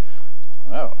drink?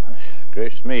 Well,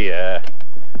 gracious me,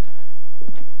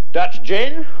 Dutch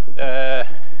gin,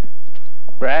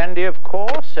 brandy, of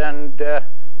course, and,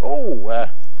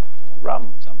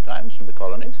 rum sometimes from the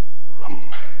colonies. Rum.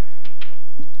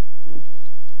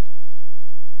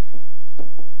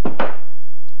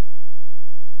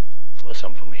 Pour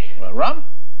some for me. Well, rum?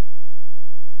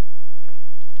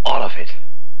 All of it.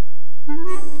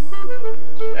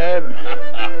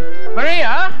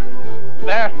 Maria,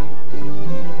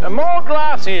 more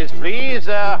glasses, please.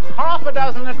 Half a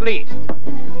dozen at least.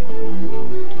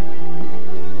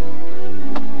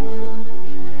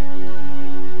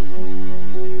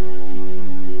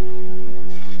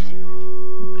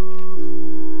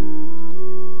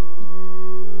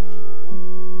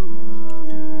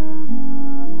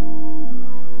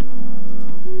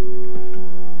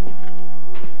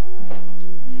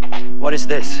 What is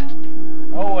this?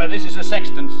 Oh, this is a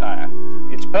sextant, sire.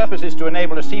 Its purpose is to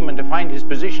enable a seaman to find his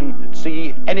position at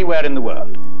sea anywhere in the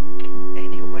world.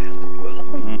 Anywhere in the world?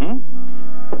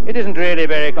 Mm-hmm. It isn't really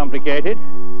very complicated.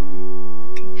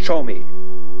 Show me.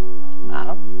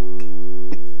 Now?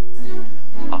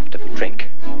 After we drink,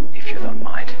 if you don't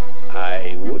mind.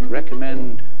 I would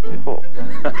recommend before.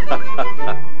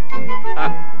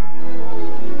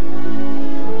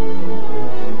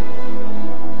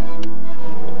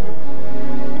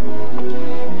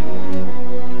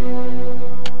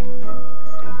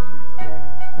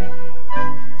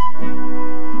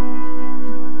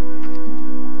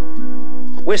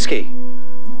 Whiskey.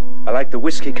 I like the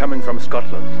whiskey coming from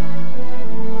Scotland.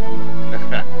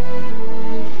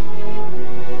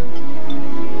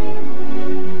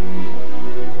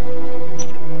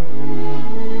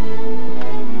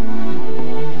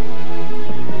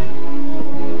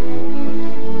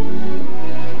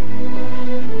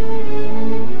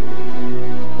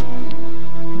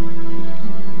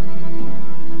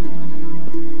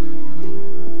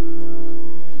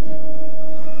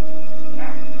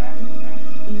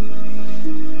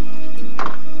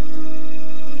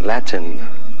 Latin.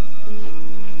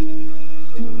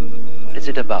 What is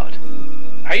it about?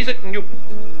 Isaac Newton,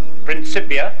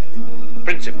 Principia,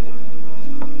 principle.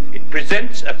 It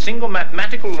presents a single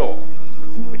mathematical law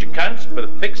which accounts for the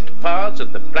fixed paths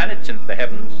of the planets in the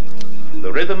heavens,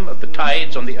 the rhythm of the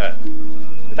tides on the earth.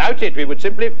 Without it, we would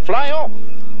simply fly off.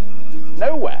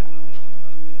 Nowhere.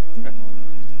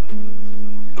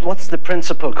 What's the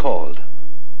principle called?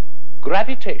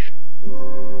 Gravitation.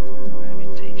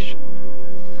 Gravitation.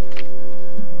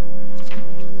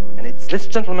 And it's this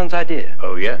gentleman's idea?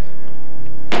 Oh, yes.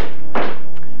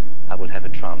 I will have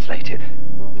it translated.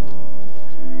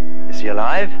 Is he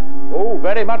alive? Oh,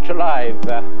 very much alive,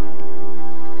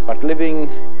 but living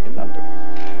in London.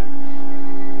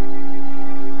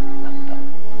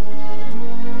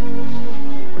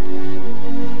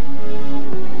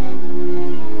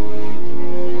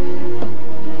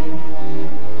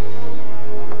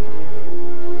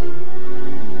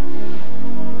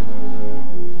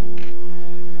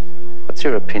 What's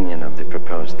your opinion of the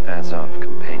proposed Azov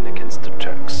campaign against the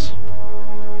Turks?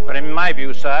 Well, in my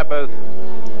view, sir, both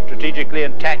strategically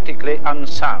and tactically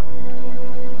unsound.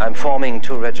 I'm forming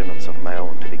 2 regiments of my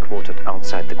own to be quartered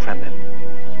outside the Kremlin.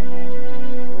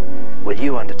 Will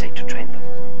you undertake to train them?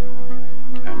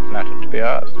 I'm flattered to be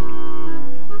asked.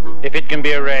 If it can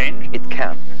be arranged... It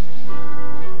can.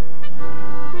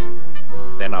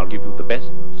 Then I'll give you the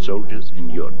best soldiers in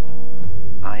Europe.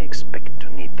 I expect to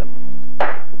need them.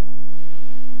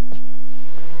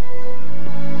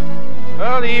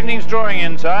 Well, the evening's drawing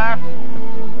in, sire.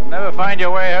 You'll never find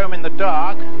your way home in the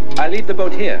dark. I leave the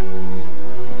boat here.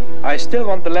 I still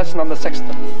want the lesson on the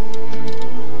sextant.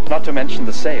 Not to mention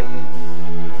the sail.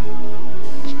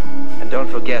 And don't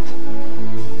forget,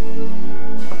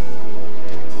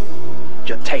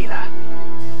 your tailor.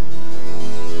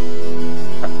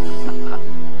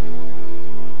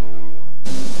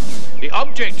 The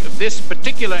object of this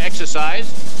particular exercise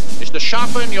is to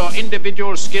sharpen your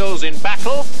individual skills in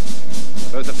battle,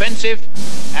 both offensive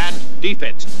and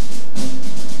defensive.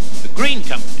 The Green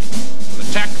Company will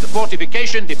attack the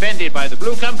fortification defended by the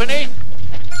Blue Company,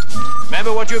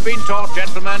 Remember what you've been taught,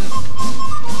 gentlemen,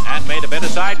 and may the better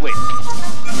side win.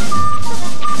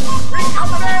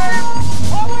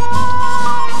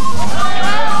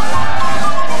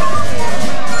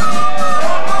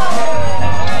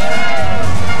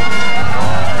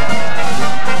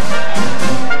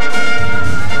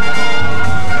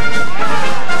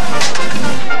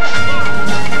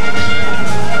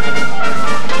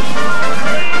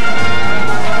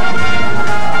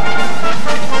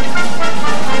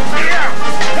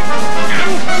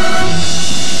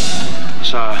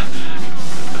 Sire,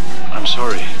 I'm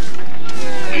sorry.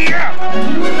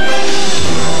 I'm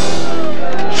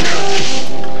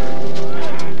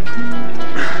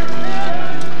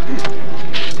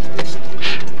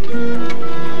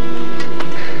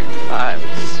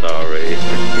sorry.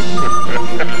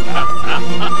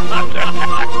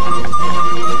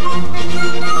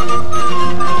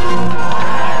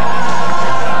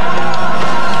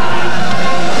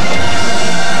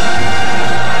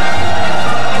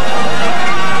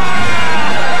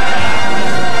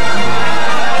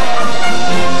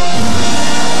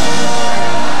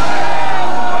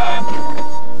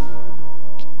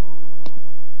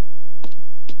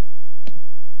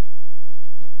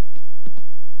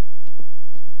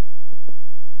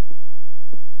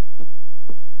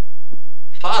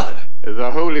 Father!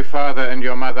 The Holy Father and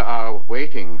your mother are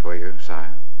waiting for you,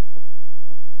 sire.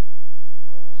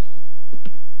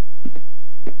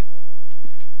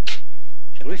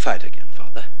 Shall we fight again,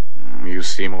 Father? You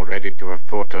seem already to have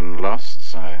fought and lost,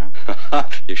 sire.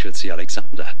 You should see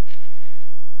Alexander.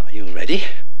 Are you ready?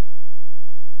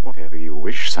 Whatever you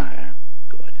wish, sire.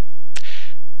 Good.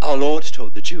 Our Lord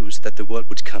told the Jews that the world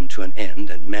would come to an end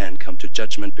and man come to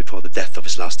judgment before the death of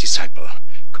his last disciple.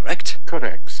 Correct?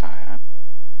 Correct, sire.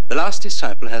 The last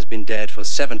disciple has been dead for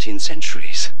 17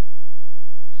 centuries.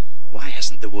 Why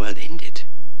hasn't the world ended?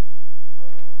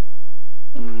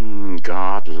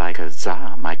 God, like a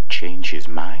Tsar, might change his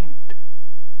mind.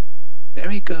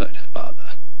 Very good,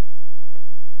 Father.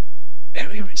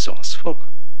 Very resourceful.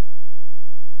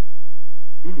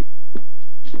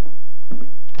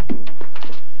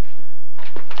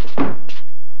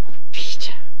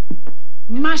 Peter,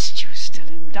 must you still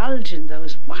indulge in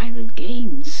those wild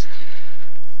games?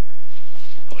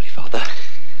 Holy Father,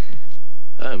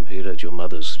 I am here at your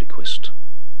mother's request.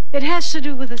 It has to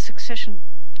do with the succession.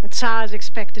 The Tsar is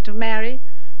expected to marry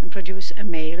and produce a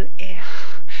male heir.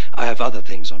 I have other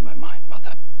things on my mind,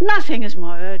 Mother. Nothing is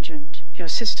more urgent. Your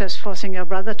sister's forcing your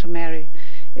brother to marry.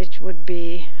 It would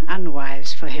be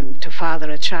unwise for him to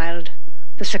father a child.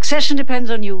 The succession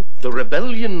depends on you. The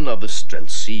rebellion of the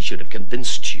Streltsy should have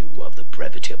convinced you of the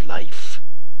brevity of life.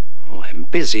 Oh, I'm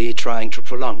busy trying to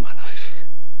prolong my life.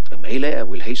 A male heir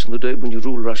will hasten the day when you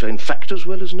rule Russia in fact as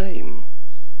well as name.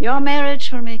 Your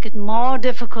marriage will make it more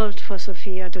difficult for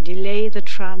Sophia to delay the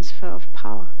transfer of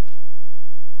power.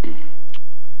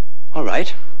 All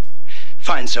right.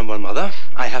 Find someone, Mother.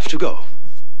 I have to go.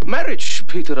 Marriage,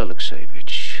 Peter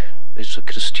Alexeyevich, is a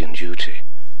Christian duty.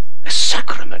 A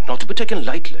sacrament not to be taken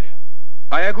lightly.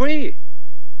 I agree.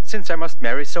 Since I must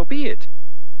marry, so be it.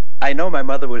 I know my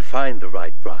mother will find the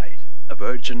right bride, a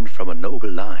virgin from a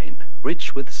noble line,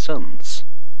 rich with sons.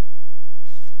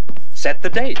 Set the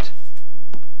date.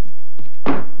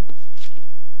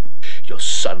 Your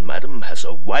son, madam, has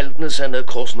a wildness and a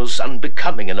coarseness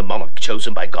unbecoming in a monarch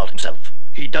chosen by God himself.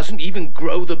 He doesn't even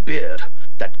grow the beard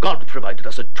that God provided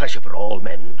as a treasure for all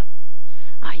men.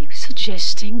 Are you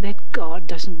suggesting that God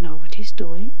doesn't know what he's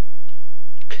doing?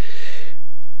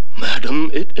 Madam,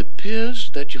 it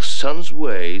appears that your son's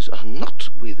ways are not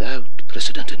without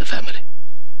precedent in the family.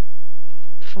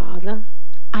 Father,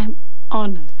 I'm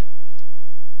honored.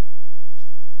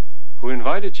 Who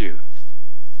invited you?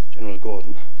 General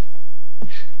Gordon.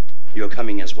 You're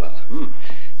coming as well.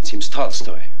 It seems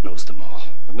Tolstoy knows them all.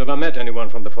 I've never met anyone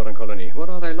from the foreign colony. What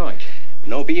are they like?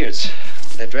 No beards.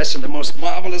 They dress in the most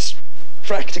marvelous,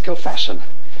 practical fashion.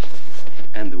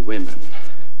 And the women.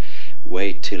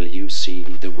 Wait till you see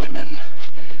the women.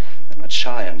 They're not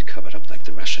shy and covered up like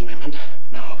the Russian women.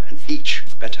 No, and each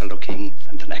better looking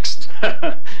than the next.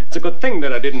 It's a good thing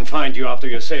that I didn't find you after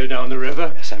you sailed down the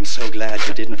river. Yes, I'm so glad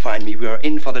you didn't find me. We are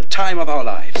in for the time of our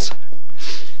lives.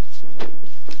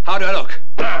 How do I look?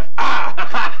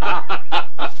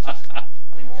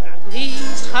 Die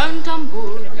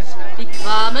schuimtamboers, die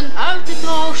kwamen uit het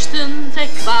oosten, zij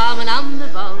kwamen aan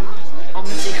de wal, om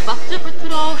zich wat te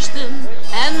vertroosten.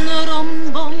 En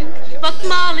rombom, wat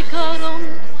maal ik erom,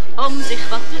 om zich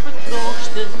wat te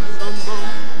vertroosten, rombom.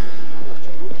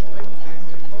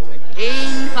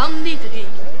 Eén van die drie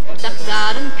zag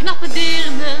daar een knappe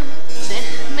deerne,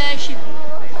 zeg meisje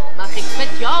lief, mag ik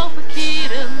met jou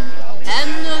verkeren?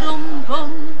 En rombom.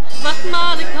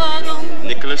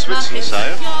 Nicholas Whitson,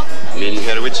 sire.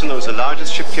 Mynheer Whitson owns the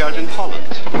largest shipyard in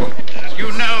Holland.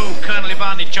 You know Colonel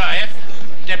Ivan Nechayev,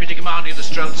 Deputy Commander of the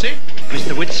Streltsy.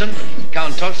 Mr. Whitson,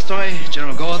 Count Tolstoy,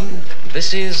 General Gordon.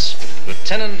 This is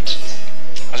Lieutenant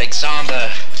Alexander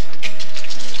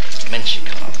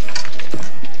Menshikov.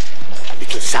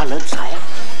 Little salad, sire.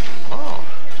 Oh.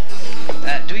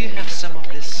 Do you have some of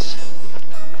this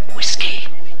whiskey?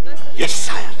 Yes,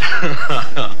 sire.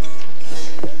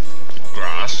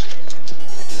 Grass.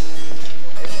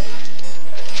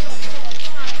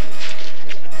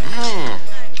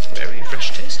 Very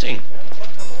fresh tasting.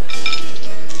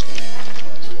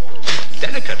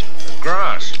 Delicate.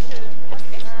 Grass.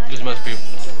 This must be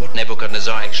what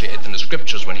Nebuchadnezzar actually ate in the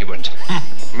scriptures when he went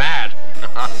mad.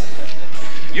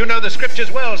 You know the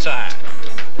scriptures well, sire.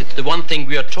 It's the one thing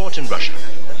we are taught in Russia.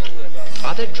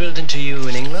 Are they drilled into you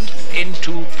in England?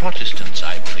 Into Protestants,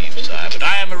 I believe, sire. But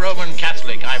I am a Roman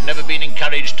Catholic. I've never been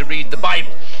encouraged to read the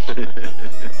Bible.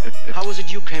 How was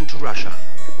it you came to Russia?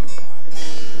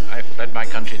 I fled my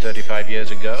country 35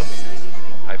 years ago.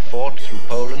 I fought through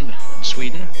Poland and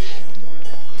Sweden.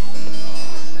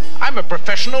 I'm a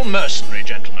professional mercenary,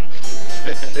 gentlemen.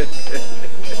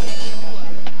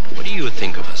 What do you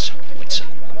think of us, Whitson?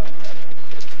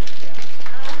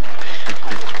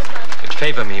 You'd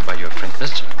favor me by your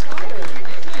frankness.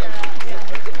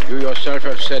 You yourself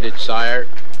have said it, sire.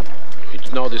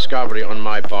 It's no discovery on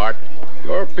my part.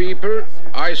 Your people,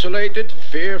 isolated,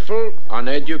 fearful,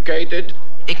 uneducated.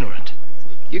 Ignorant.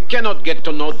 You cannot get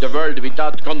to know the world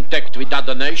without contact with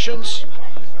other nations.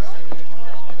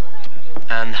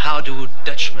 And how do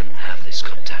Dutchmen have this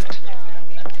contact?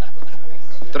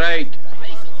 Trade.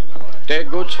 Their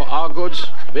goods for our goods.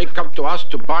 They come to us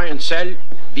to buy and sell.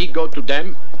 We go to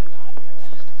them.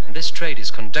 And this trade is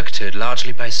conducted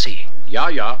largely by sea.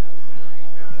 Yeah.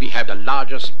 We have the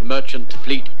largest merchant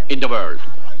fleet in the world.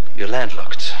 You're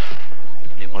landlocked.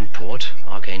 Only one port,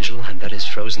 Archangel, and that is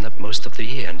frozen up most of the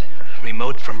year and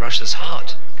remote from Russia's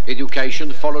heart.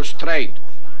 Education follows trade.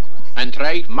 And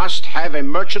trade must have a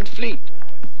merchant fleet.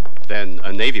 Then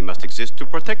a navy must exist to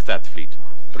protect that fleet.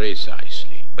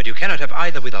 Precisely. But you cannot have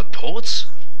either without ports.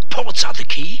 Ports are the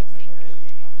key.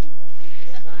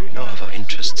 You know of our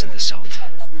interests in the south.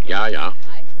 Yeah.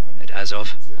 At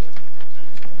Azov.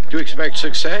 Do you expect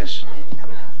success?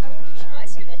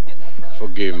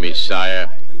 Forgive me, sire,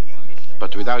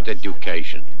 but without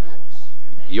education,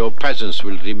 your peasants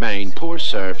will remain poor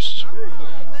serfs,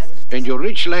 and your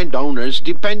rich landowners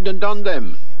dependent on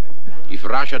them. If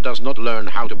Russia does not learn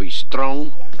how to be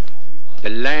strong, the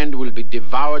land will be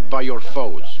devoured by your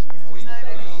foes.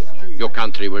 Your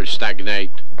country will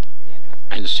stagnate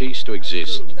and cease to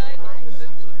exist.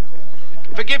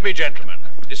 Forgive me, gentlemen.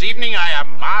 This evening I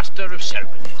am master of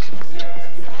ceremonies.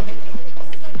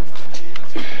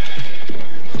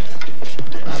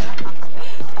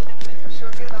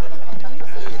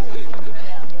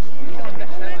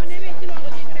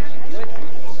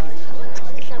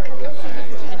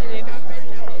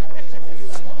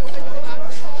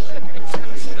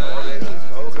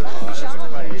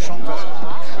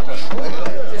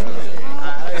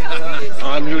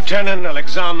 I'm Lieutenant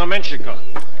Alexander Menshikov.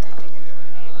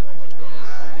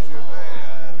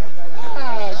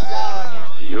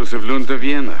 Joseph Lund of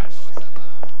Vienna.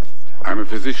 I'm a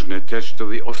physician attached to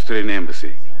the Austrian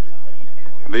embassy.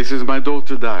 This is my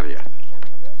daughter Daria.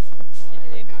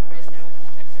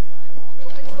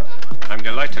 I'm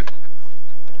delighted.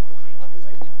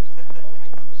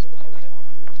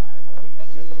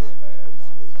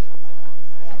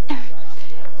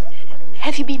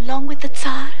 Have you been long with the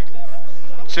Tsar?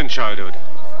 Since childhood.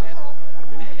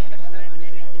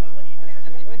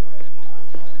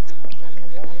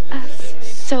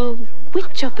 So,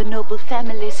 which of the noble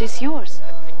families is yours?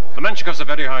 The Menshikovs are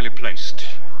very highly placed.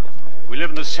 We live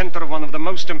in the center of one of the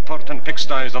most important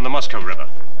pigsties on the Moscow River.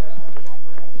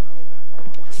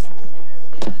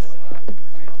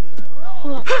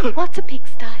 What's a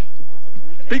pigsty?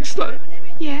 Pigsty?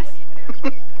 Yes.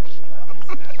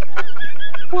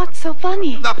 What's so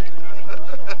funny?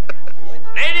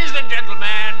 Ladies and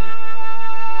gentlemen,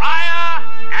 Friar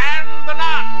and the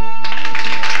Nun.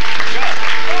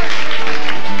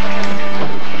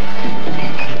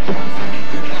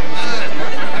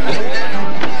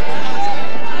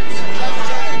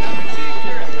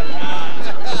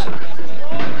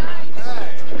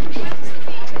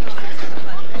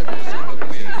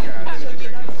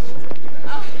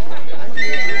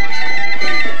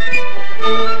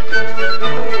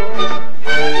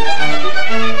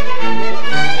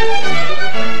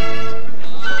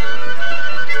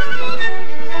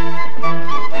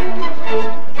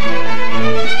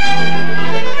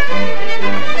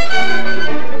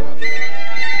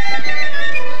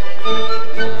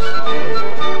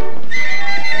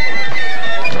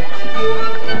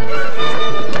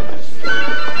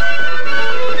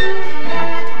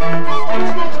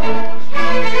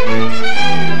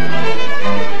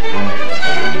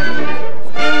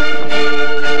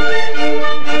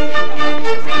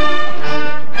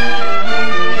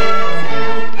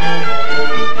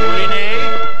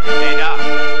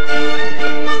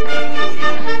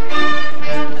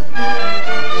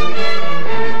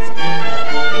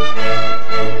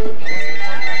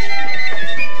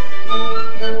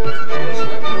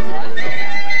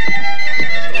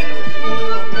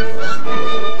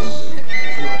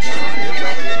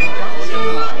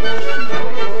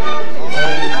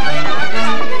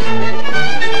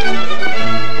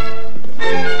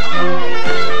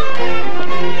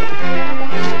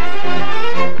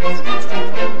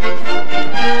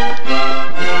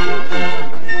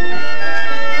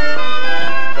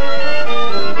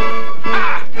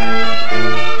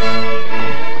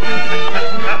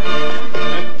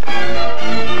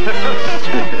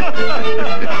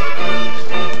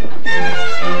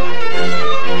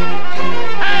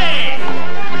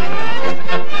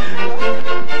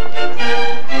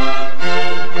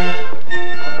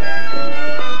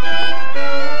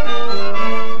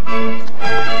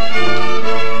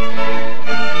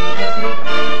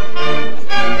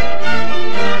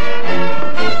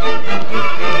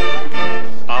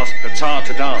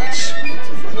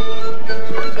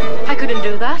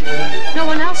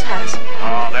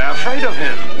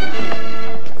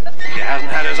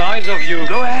 eyes of you.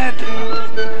 Go ahead.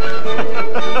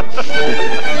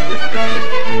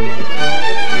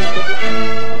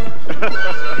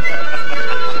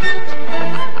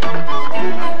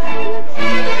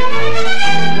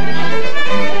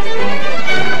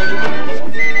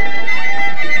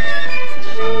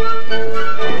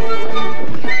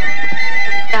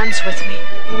 Dance with me.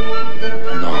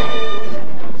 No.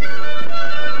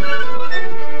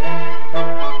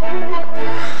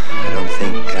 I don't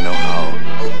think I know how.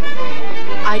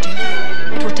 I do.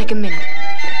 It will take a minute.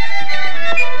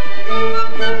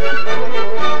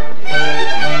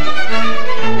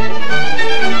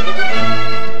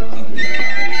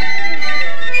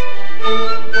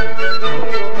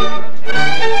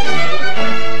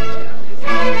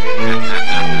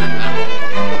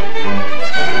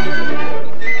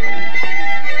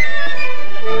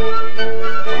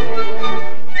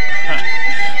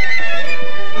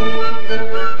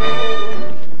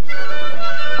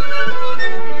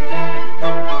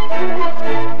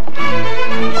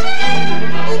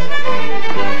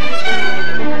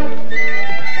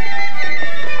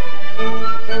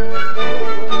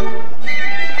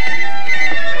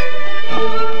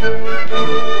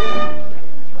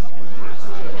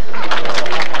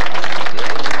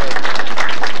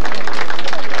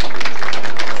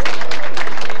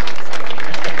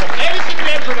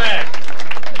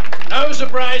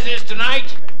 Surprises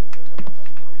tonight.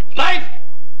 Life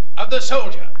of the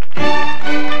soldier.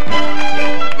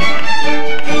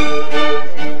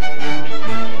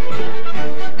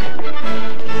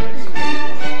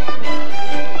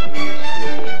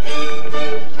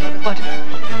 What?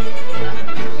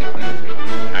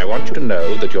 I want you to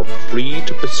know that you're free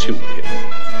to pursue him.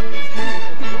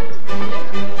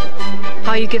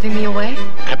 Are you giving me away?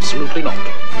 Absolutely not.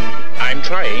 I'm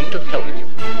trying to help you.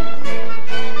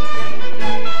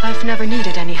 I've never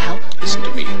needed any help. Listen to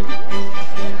me.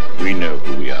 We know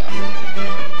who we are.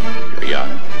 You're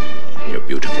young, you're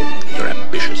beautiful, you're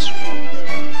ambitious.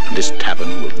 And this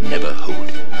tavern will never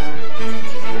hold you.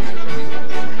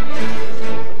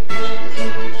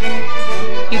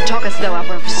 You talk as though I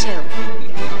were for sale.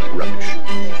 Rubbish.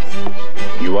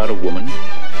 You are a woman,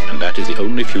 and that is the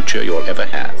only future you'll ever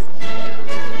have.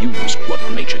 Use what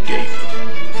nature gave you.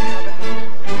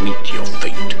 Meet your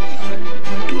fate.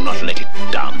 Do not let it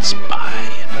dance by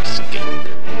and escape.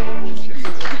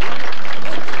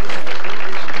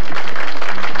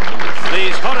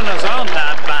 These foreigners aren't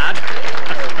that bad.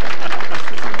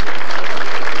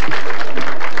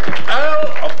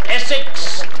 Earl of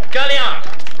Essex, Galliard.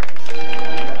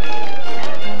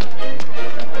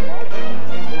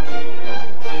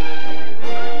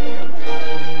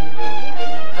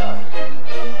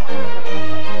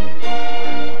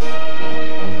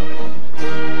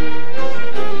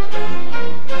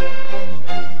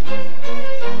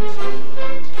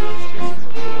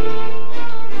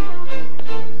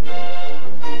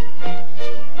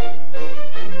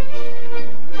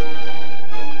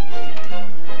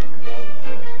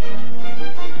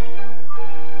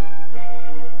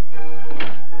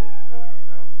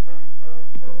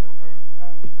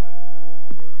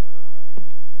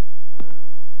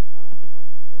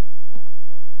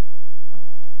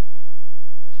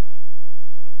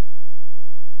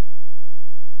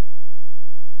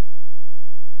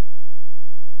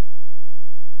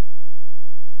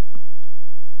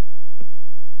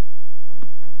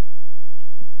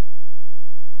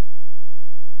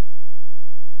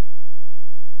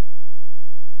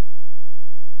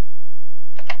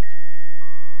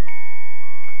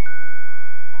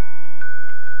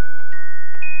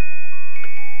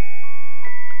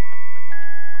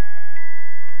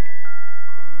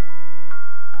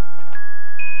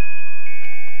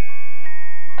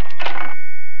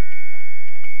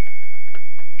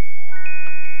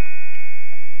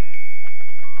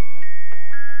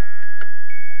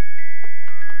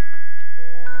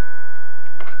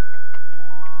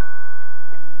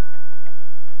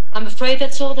 I'm afraid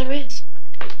that's all there is.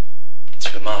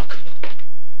 It's remarkable.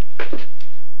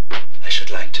 I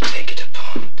should like to take it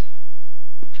apart.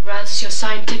 To rouse your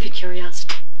scientific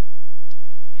curiosity.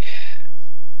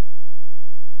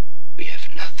 We have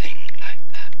nothing like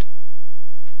that.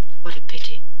 What a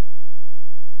pity.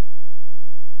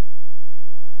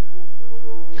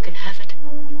 You can have it.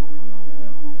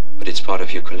 But it's part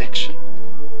of your collection.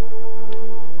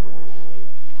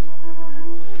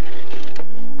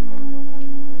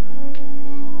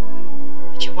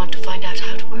 But you want to find out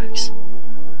how it works.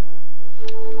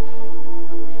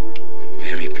 I'm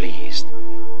very pleased.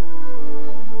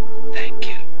 Thank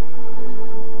you.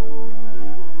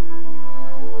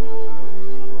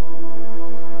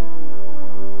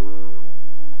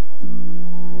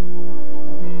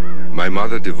 My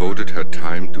mother devoted her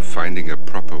time to finding a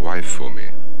proper wife for me,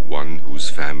 one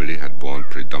whose family had borne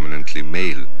predominantly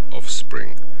male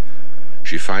offspring.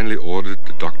 She finally ordered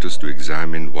the doctors to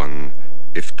examine one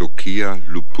Evdokia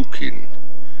Lupukin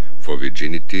for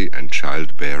virginity and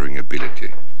childbearing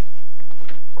ability.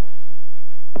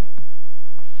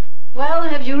 Well,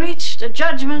 have you reached a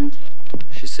judgment?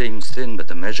 She seems thin, but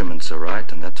the measurements are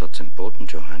right, and that's what's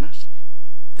important, Your Highness.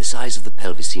 The size of the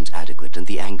pelvis seems adequate, and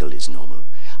the angle is normal.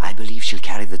 I believe she'll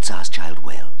carry the Tsar's child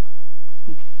well.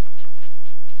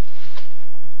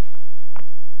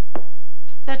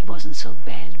 That wasn't so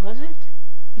bad, was it?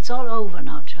 It's all over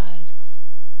now, child.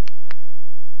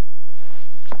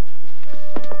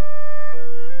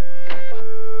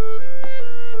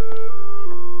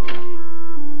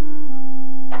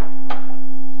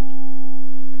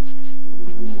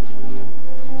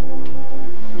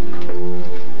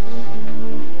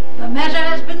 The matter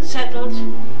has been settled,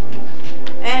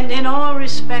 and in all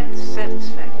respects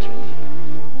satisfactory.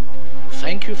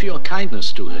 Thank you for your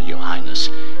kindness to her, Your Highness,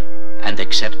 and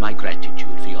accept my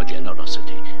gratitude for your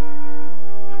generosity.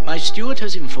 My steward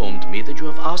has informed me that you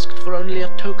have asked for only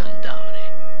a token dowry.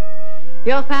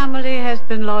 Your family has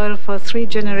been loyal for 3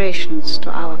 generations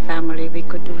to our family. We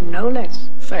could do no less.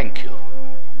 Thank you.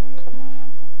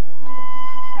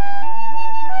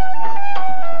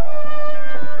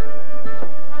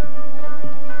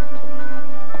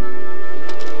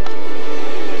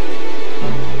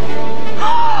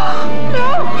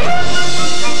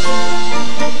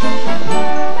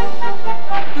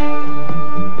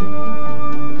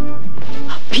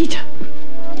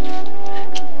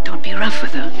 Rough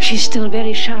with her. She's still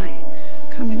very shy.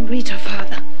 Come and greet her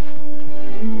father.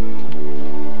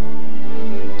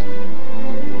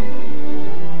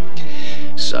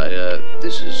 Sire,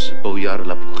 this is Boyar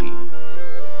Lapukhin.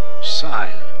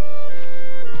 Sire.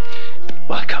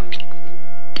 Welcome.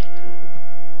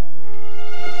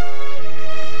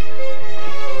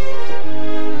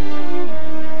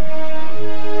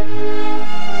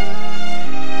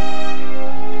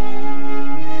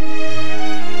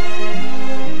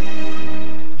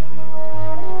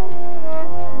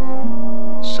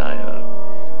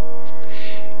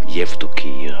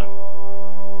 Evdokia.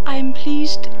 I am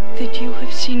pleased that you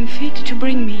have seen fit to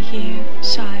bring me here,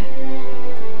 sire.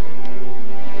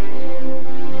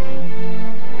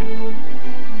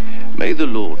 May the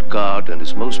Lord God and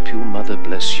His most pure mother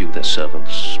bless you, their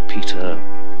servants, Peter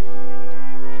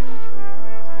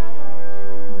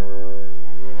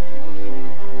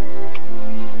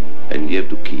and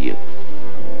Evdokia.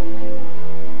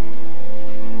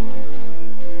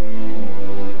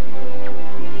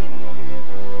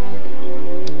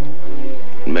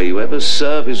 May you ever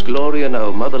serve His glory in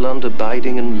our motherland,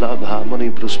 abiding in love, harmony,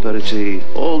 and prosperity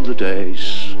all the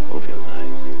days of your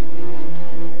life.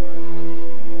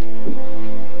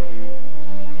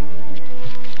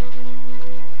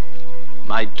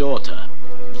 My daughter,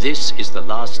 this is the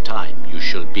last time you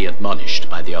shall be admonished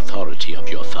by the authority of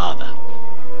your father,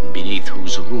 beneath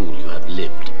whose rule you have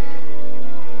lived.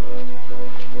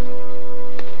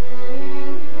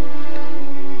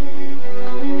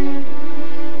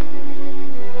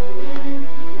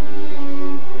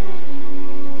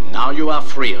 Now you are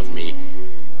free of me,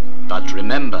 but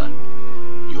remember,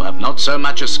 you have not so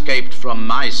much escaped from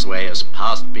my sway as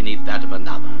passed beneath that of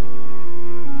another.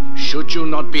 Should you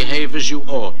not behave as you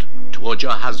ought toward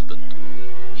your husband,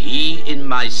 he, in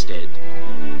my stead,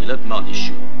 will admonish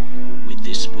you with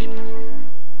this whip.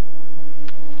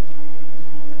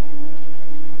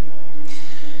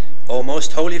 O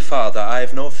most holy Father, I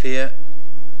have no fear.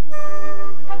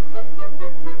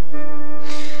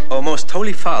 O most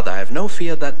holy Father, I have no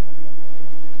fear that...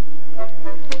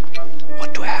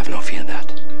 What do I have no fear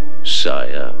that?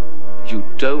 Sire, you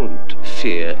don't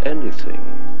fear anything.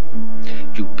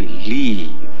 You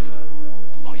believe.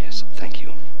 Oh yes, thank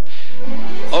you.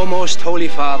 O most holy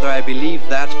Father, I believe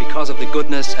that because of the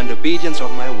goodness and obedience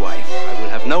of my wife, I will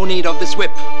have no need of this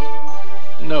whip.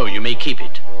 No, you may keep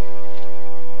it.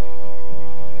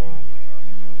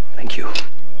 Thank you.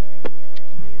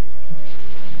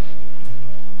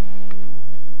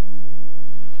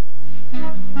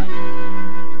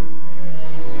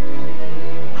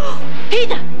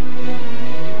 Peter!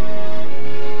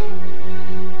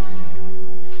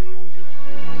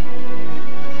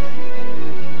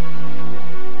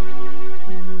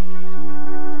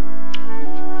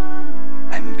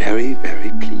 I'm very,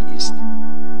 very pleased.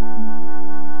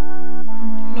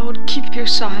 Lord, keep you,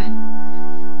 sire.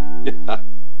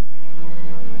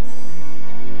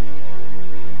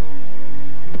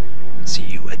 See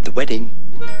you at the wedding.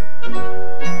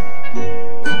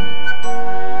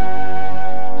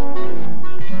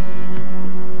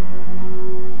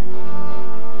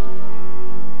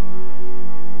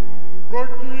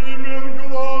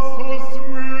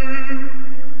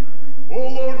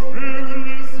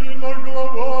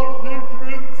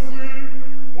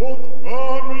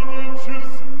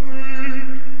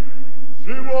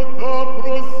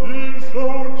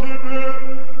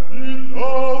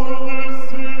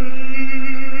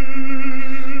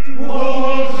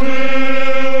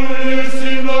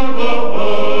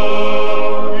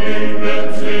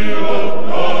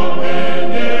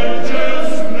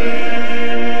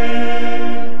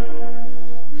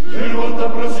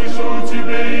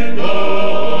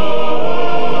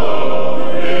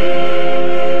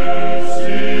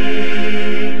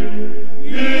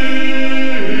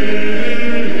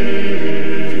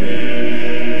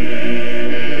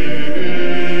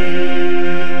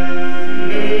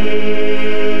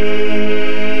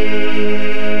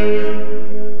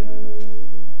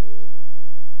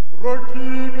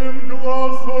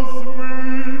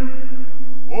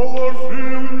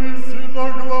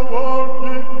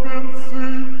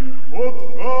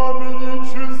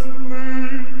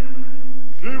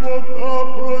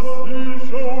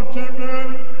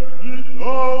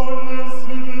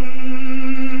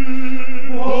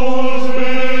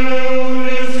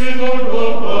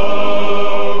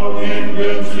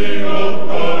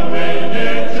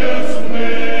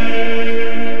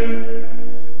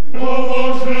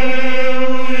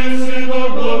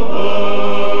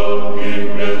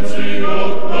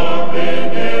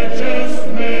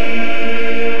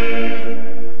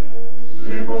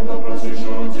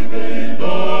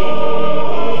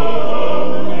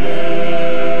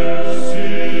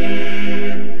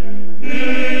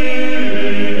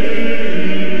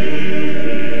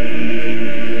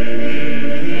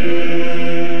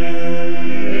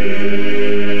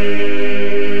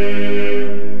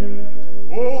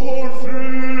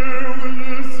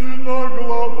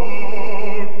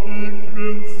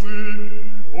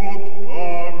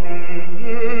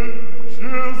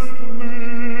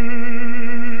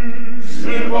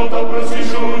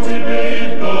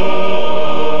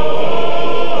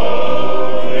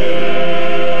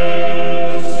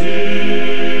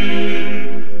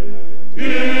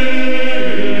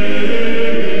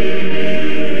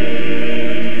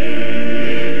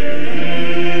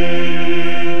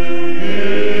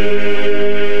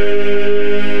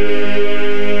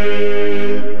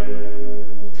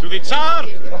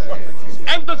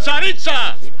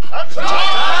 Tsaritsa!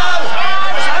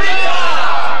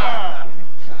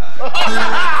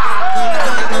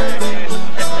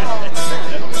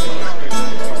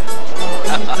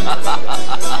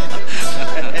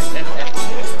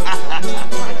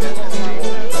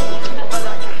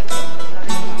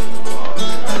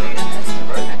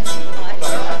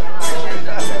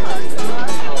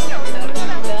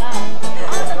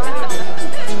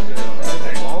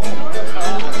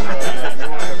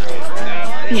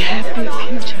 Be happy,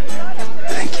 Peter.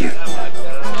 Thank you.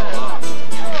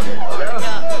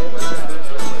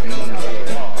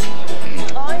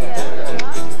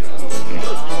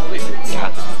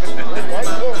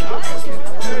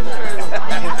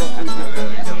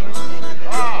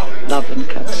 Love and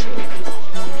cups.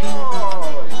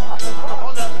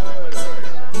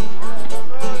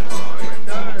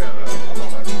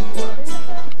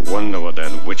 Wonder what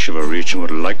that witch of a region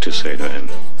would like to say to him.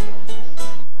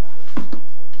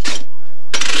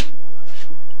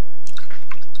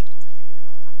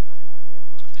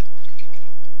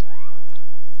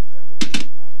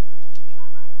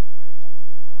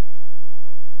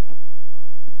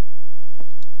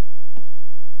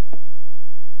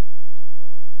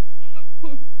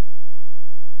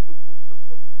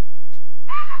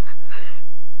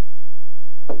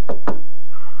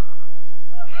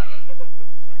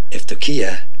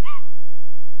 Evdokia.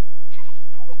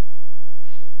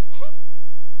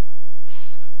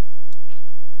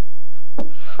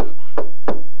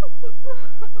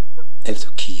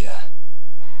 Evdokia.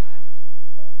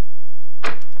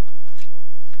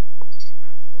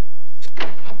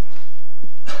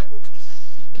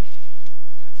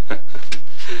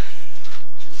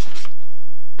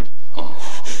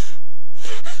 Oh.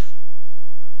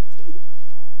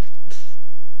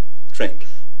 Drink.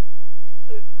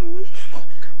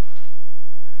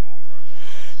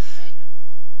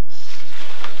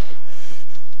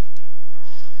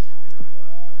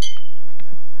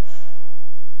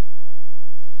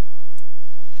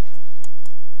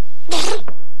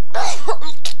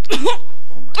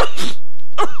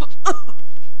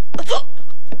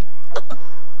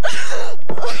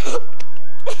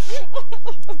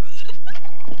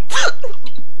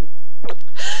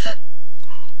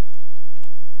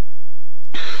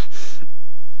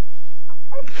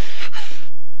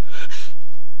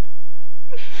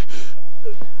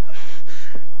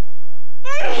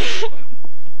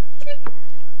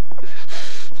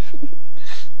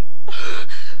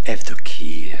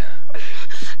 Evdokia.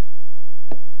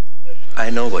 I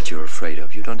know what you're afraid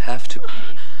of. You don't have to be.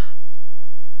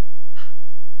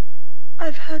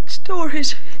 I've heard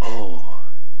stories. Oh,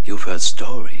 you've heard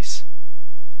stories.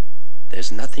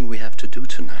 There's nothing we have to do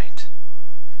tonight.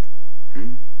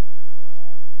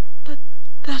 But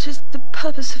that is the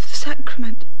purpose of the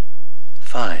sacrament.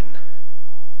 Fine.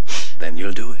 Then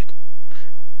you'll do it.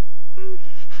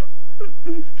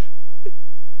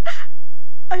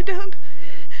 I don't.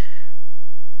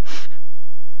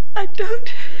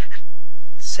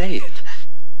 Say it.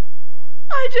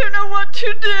 I don't know what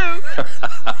to do.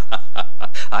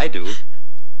 I do.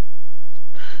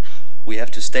 We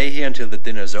have to stay here until the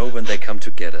dinner's over and they come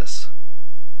to get us.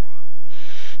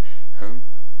 Huh?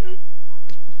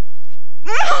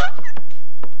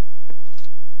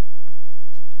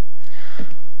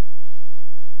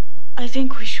 I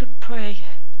think we should pray.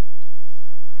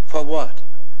 For what?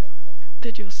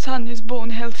 That your son is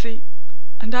born healthy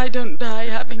and I don't die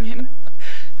having him.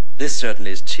 This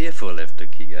certainly is cheerful,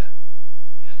 Evdokia.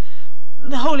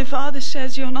 The Holy Father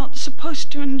says you're not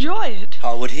supposed to enjoy it.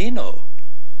 How would he know?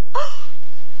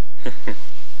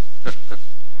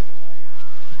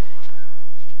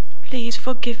 Please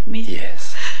forgive me.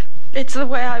 Yes. It's the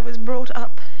way I was brought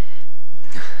up.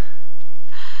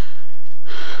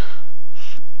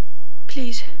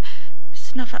 Please,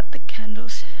 snuff out the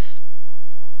candles.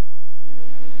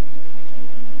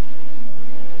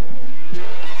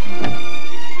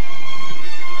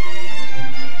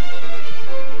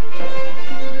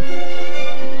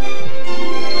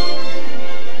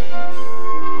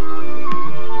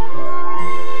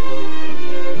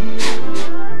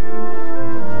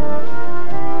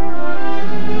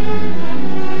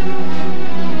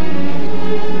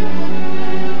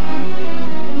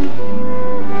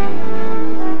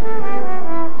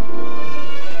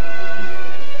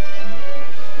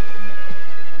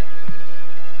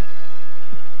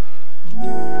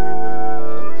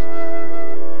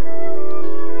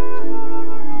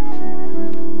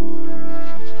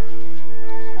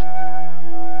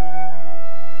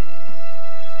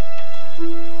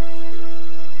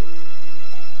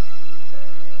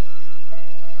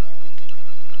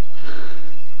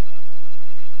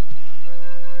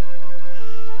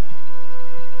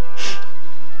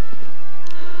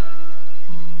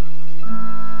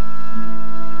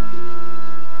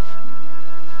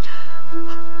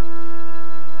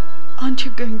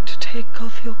 Aren't you going to take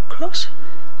off your cross?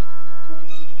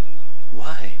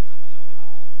 Why?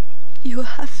 You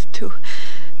have to.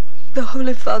 The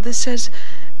Holy Father says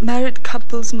married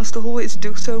couples must always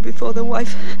do so before the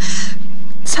wife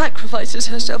sacrifices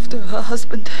herself to her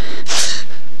husband.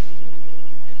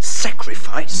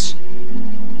 Sacrifice?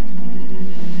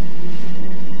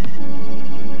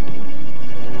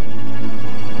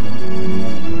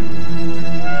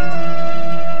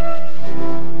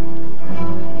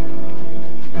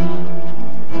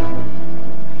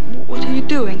 What are you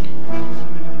doing?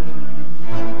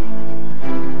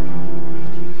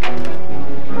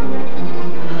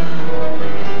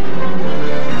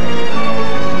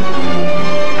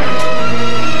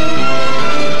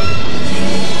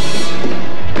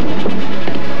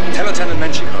 Tell Lieutenant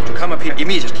Menshikov to come up here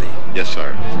immediately. Yes,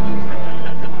 sir.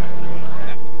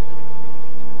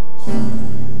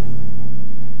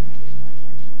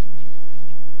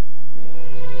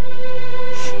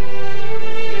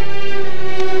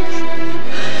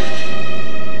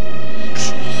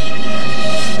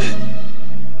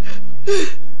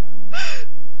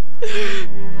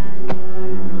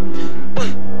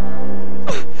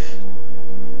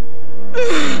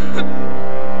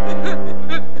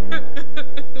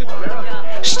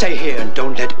 Stay here and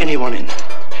don't let anyone in.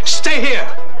 Stay here!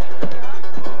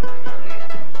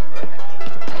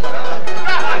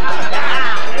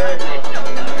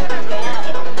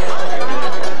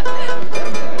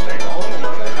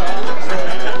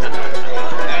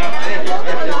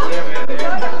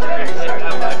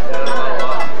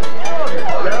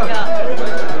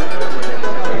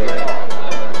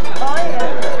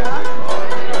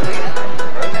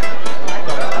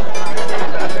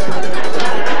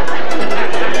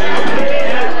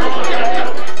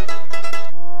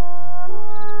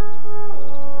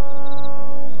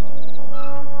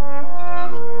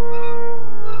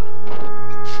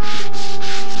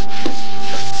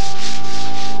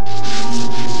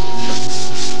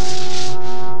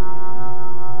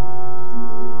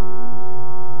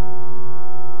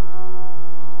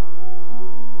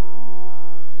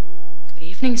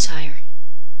 Good evening, sire.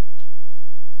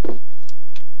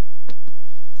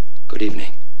 Good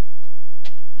evening.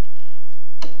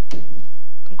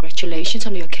 Congratulations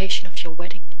on the occasion of your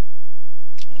wedding.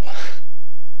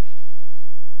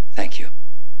 Thank you.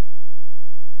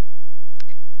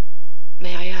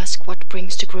 May I ask what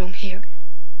brings the groom here?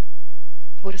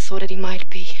 I would have thought that he might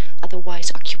be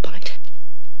otherwise occupied.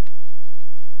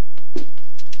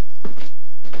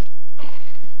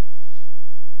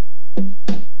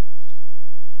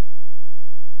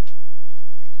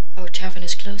 Our tavern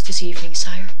is closed this evening,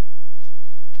 sire.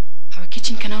 Our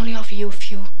kitchen can only offer you a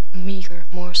few meager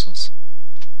morsels.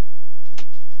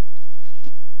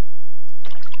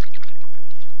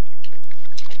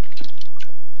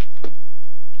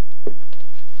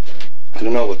 I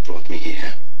don't know what brought me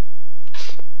here.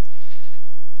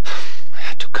 I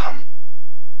had to come.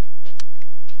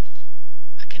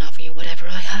 I can offer you whatever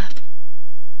I have.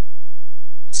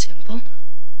 Simple,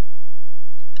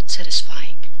 but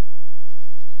satisfying.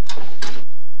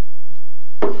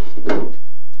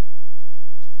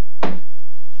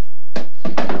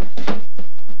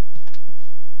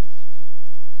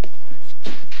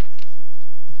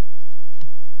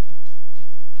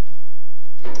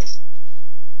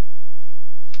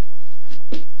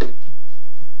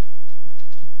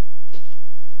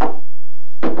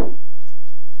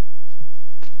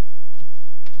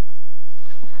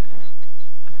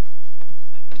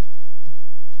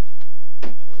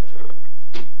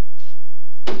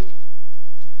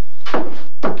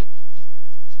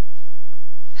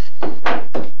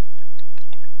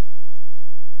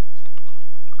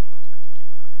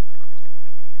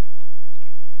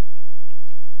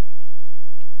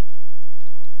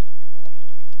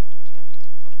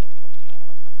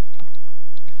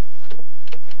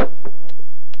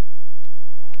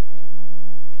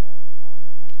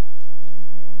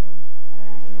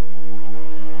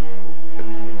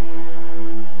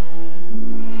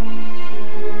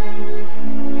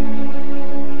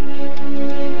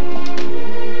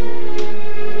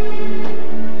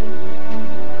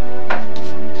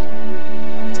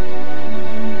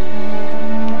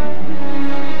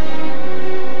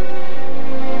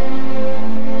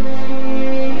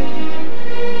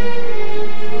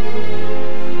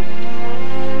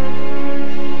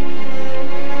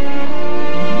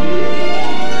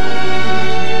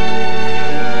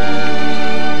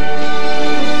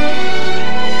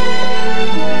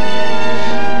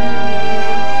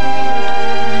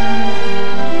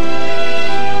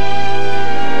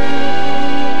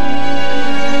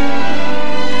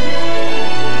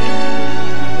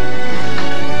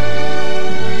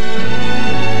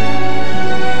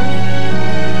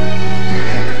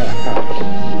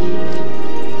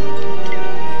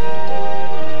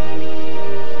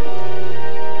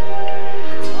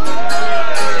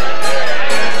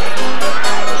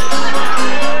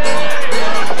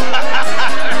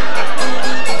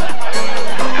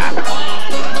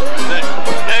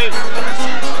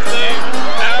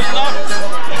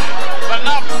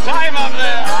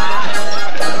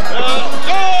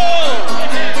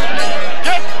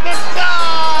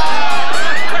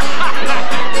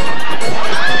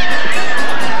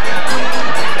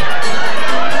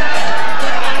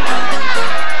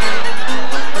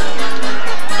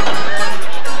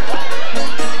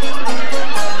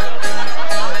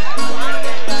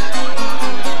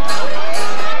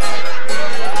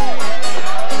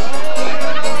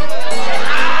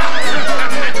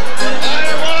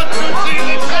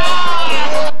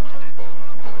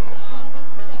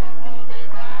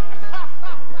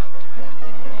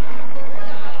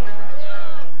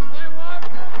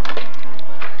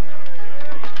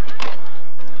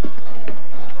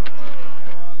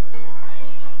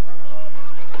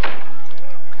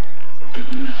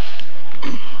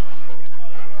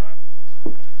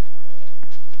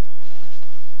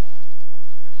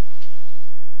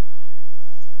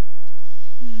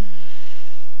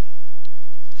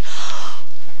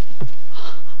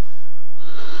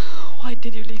 Why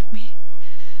did you leave me?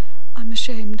 I'm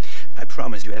ashamed. I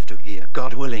promise you, Evdokia,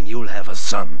 God willing, you'll have a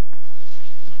son.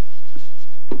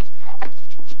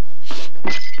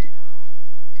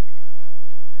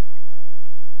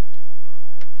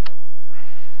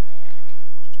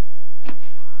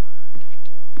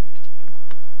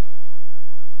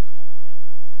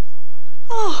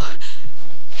 Oh.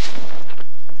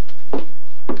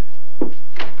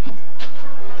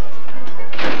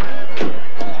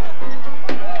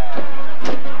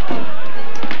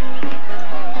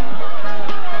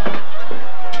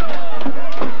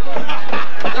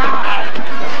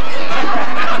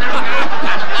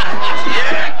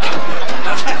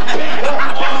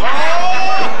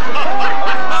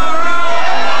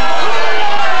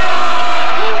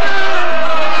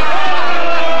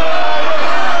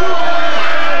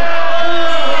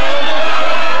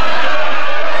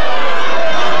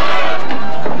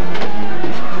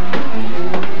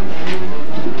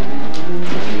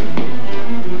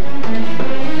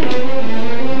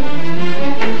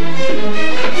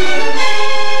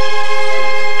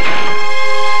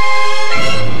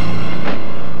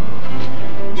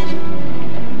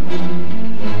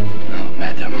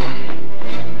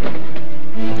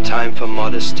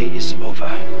 Modesty is over.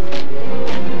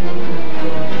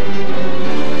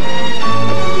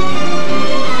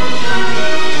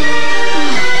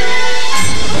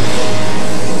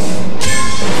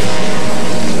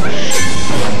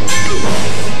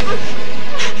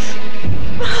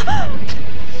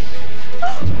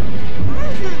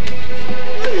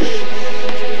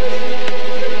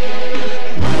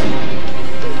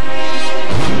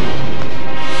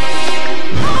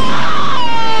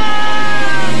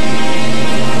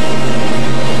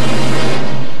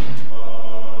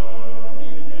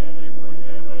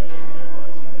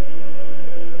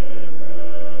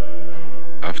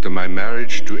 After my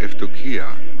marriage to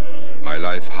Evdokia, my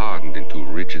life hardened into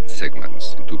rigid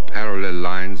segments, into parallel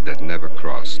lines that never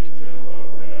crossed.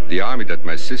 The army that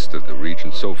my sister, the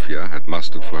Regent Sofia, had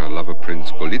mustered for her lover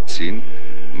Prince Golitsyn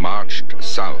marched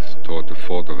south toward the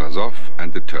fort of Azov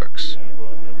and the Turks.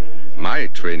 My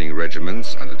training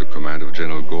regiments, under the command of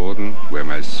General Gordon, were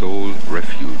my sole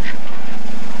refuge.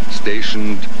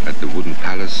 Stationed at the Wooden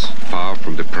Palace, far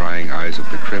from the prying eyes of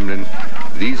the Kremlin,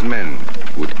 these men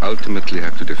would ultimately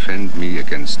have to defend me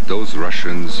against those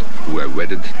Russians who were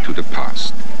wedded to the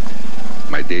past.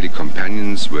 My daily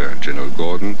companions were General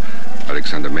Gordon,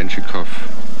 Alexander Menshikov,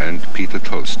 and Peter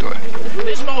Tolstoy.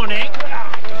 This morning,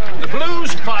 the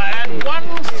Blues fired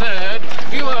 1/3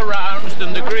 fewer rounds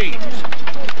than the Greens.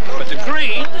 But the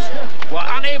Greens were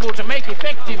unable to make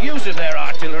effective use of their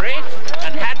artillery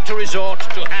and had to resort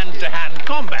to hand-to-hand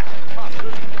combat.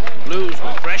 Blues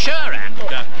were fresher and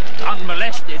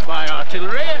unmolested by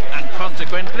artillery and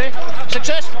consequently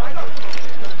successful.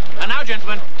 And now,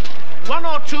 gentlemen, one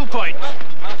or two points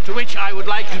to which I would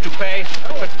like you to pay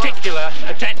particular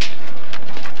attention.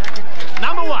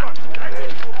 Number one,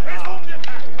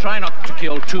 try not to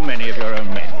kill too many of your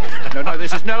own men. No,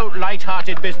 this is no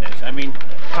light-hearted business. I mean,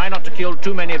 try not to kill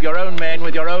too many of your own men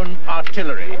with your own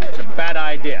artillery. It's a bad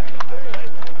idea.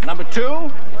 Number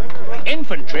two,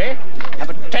 infantry have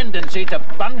a tendency to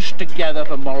bunch together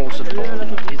for moral support.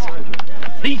 It is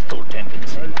a lethal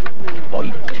tendency.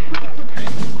 Avoid it.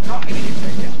 How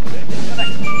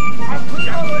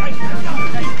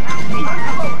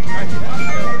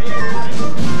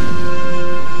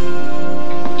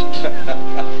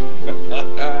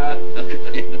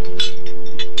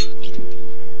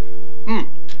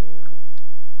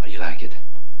do you like it?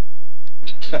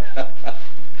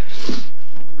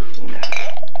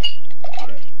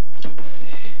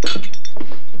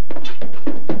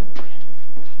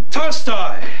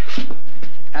 Tolstoy!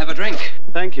 Have a drink.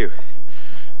 Thank you.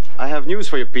 I have news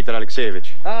for you, Peter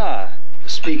Alexeyevich. Ah,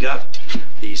 speak up.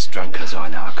 These drunkards are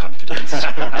in our confidence.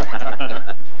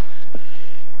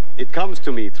 It comes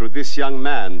to me through this young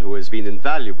man who has been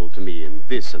invaluable to me in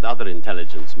this and other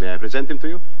intelligence. May I present him to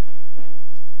you?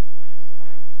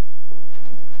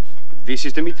 This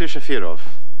is Dmitry Shafirov.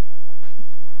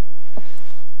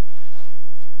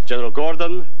 General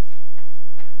Gordon.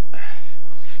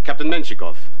 Captain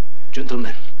Menshikov.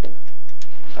 Gentlemen,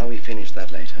 I'll we finish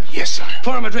that later? Yes, sir.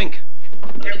 Pour him a drink.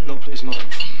 No, please, no.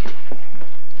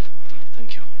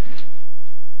 Thank you.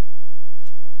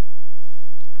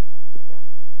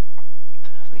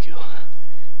 Thank you.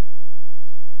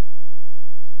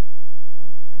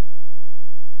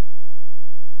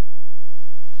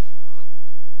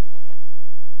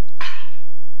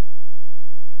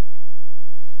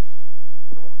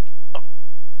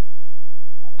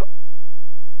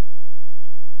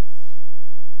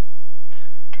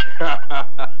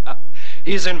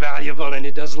 He's invaluable and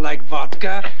he doesn't like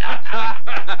vodka.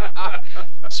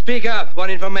 Speak up. What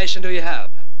information do you have?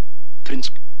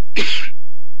 Prince...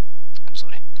 I'm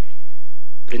sorry.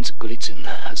 Prince Golitsyn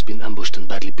has been ambushed and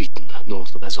badly beaten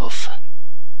north of Azov.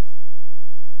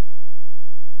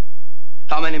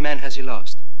 How many men has he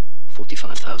lost?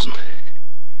 45,000.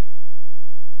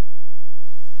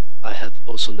 I have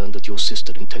also learned that your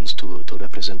sister intends to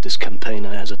represent this campaign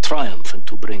as a triumph and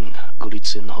to bring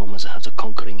Golitsyn home as a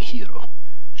conquering hero.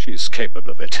 She's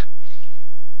capable of it.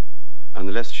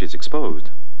 Unless she's exposed,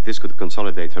 this could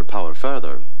consolidate her power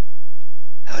further.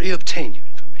 How do you obtain your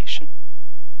information?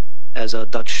 As a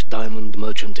Dutch diamond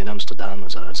merchant in Amsterdam,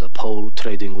 as a Pole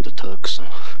trading with the Turks.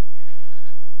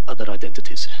 Other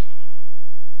identities.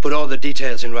 Put all the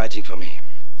details in writing for me.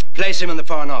 Place him in the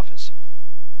Foreign Office.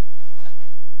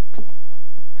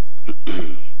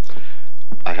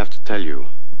 I have to tell you,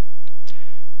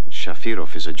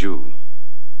 Shafirov is a Jew.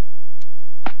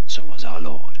 So was our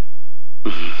Lord.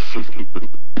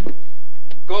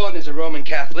 Gordon is a Roman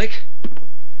Catholic.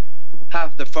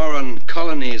 Half the foreign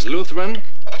colony is Lutheran.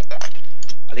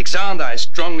 Alexander I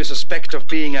strongly suspect of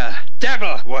being a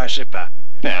devil worshipper.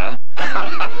 Yeah.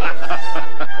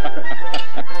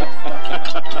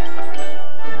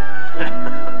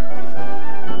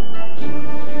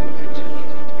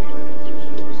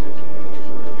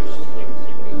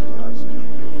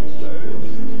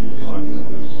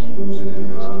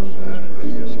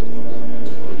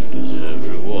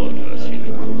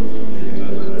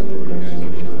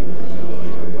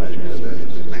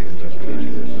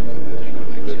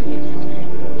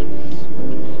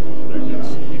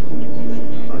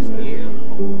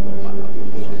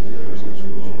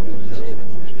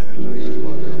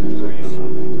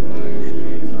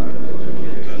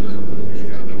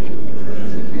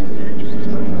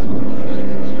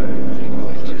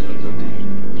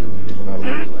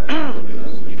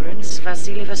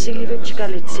 Vasily Vasilievich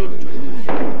Golitsyn.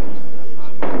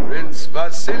 Prince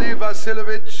Vasily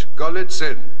Vasilievich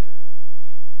Golitsyn.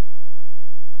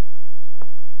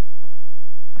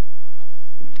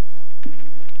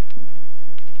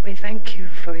 We thank you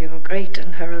for your great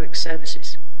and heroic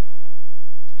services.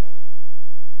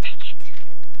 Take it.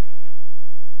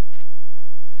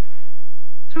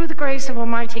 Through the grace of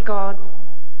Almighty God,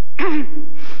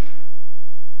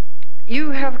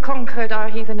 you have conquered our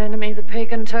heathen enemy, the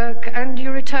pagan Turk, and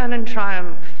you return in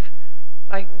triumph,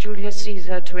 like Julius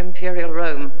Caesar to imperial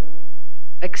Rome.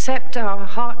 Accept our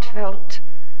heartfelt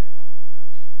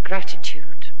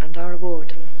gratitude and our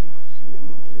reward.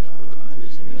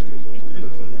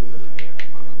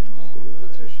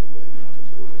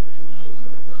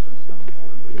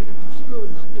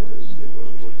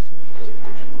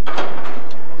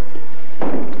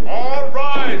 All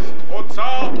rise for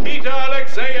Tsar Peter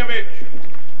Alexeyevich.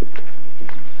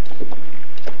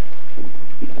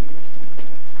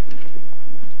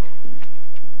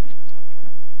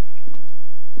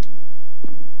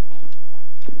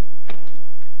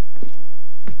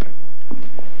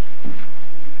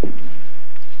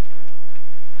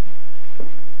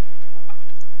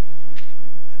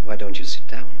 Why don't you sit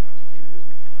down?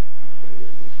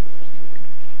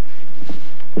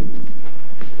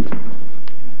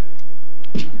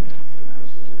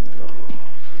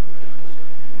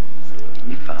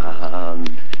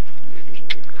 Ivan.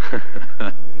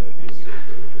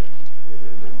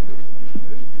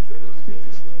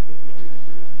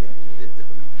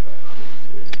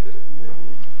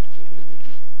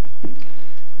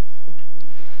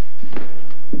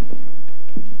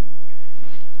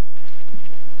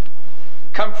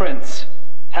 Come, friends,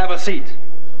 have a seat.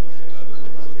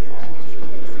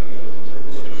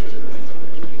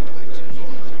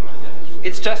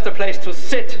 It's just a place to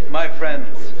sit, my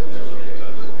friends.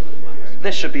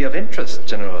 This should be of interest,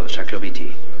 General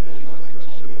Shaklovity.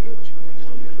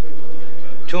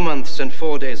 2 months and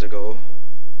 4 days ago,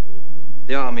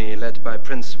 the army led by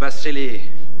Prince Vasily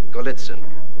Golitsyn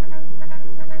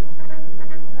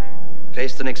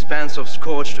faced an expanse of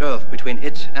scorched earth between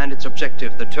it and its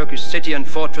objective, the Turkish city and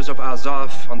fortress of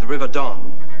Azov on the River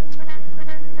Don.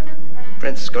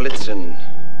 Prince Golitsyn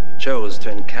chose to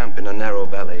encamp in a narrow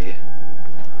valley,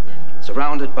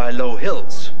 surrounded by low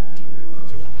hills.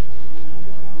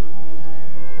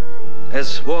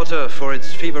 As water for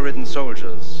its fever-ridden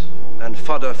soldiers and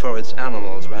fodder for its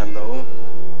animals ran low,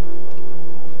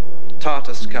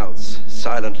 Tartar scouts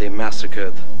silently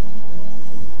massacred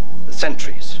the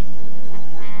sentries.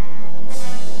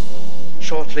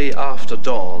 Shortly after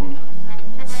dawn,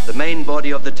 the main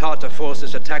body of the Tartar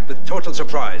forces attacked with total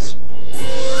surprise.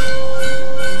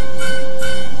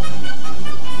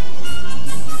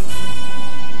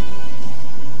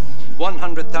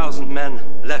 100,000 men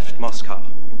left Moscow.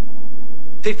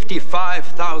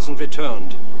 55,000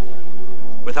 returned,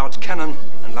 without cannon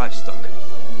and livestock.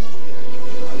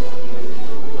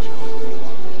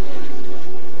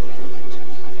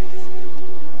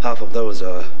 Half of those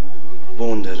are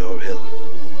wounded or ill.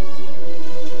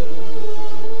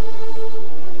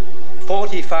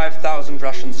 45,000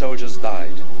 Russian soldiers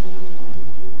died.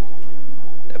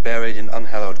 They're buried in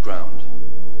unhallowed ground.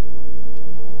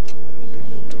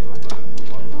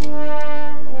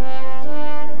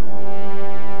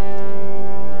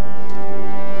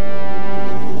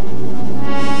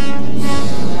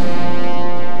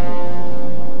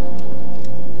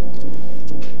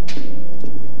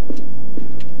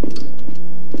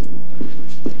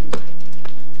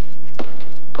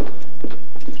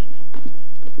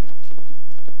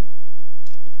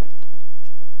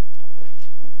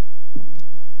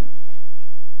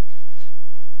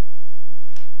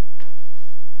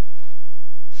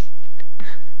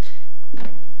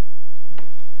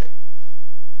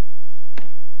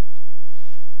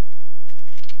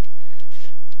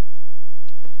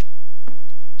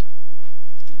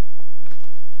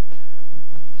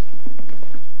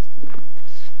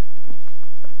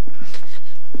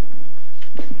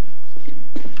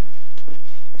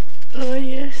 Oh,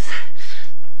 yes.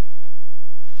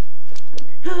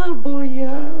 Oh, boy,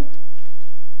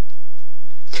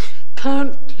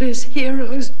 countless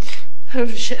heroes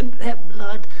have shed their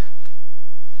blood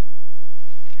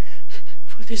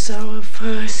for this our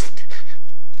first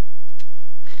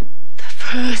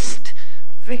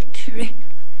victory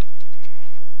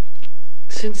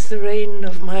since the reign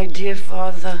of my dear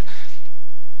father,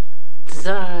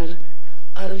 Tsar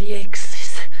Alexis.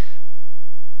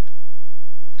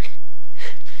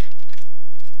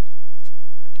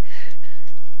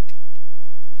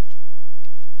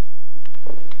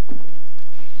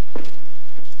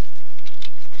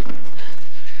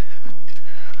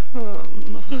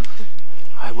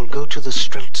 I will go to the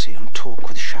Streltsy and talk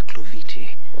with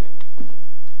Shakloviti.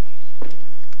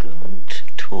 Don't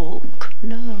talk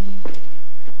now.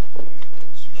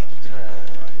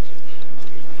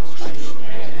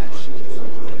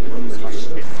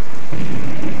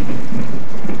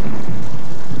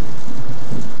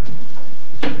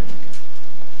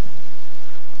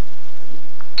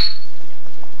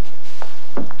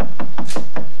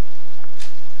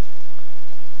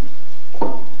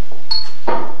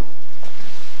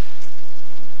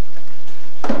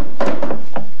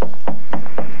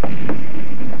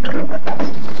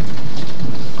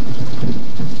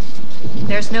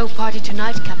 There's no party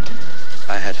tonight, Captain.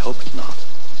 I had hoped not.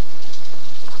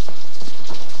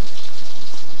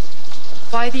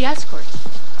 Why the escort?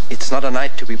 It's not a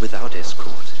night to be without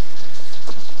escort.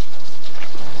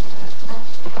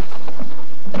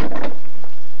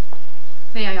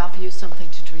 May I offer you something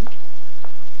to drink?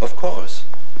 Of course.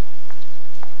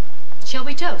 Shall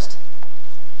we toast?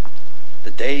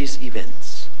 The day's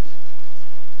events.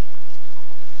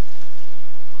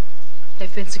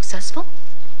 They've been successful?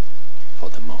 For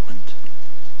the moment.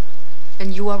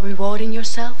 And you are rewarding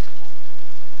yourself?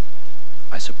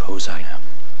 I suppose I am.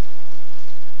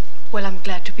 Well, I'm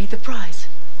glad to be the prize.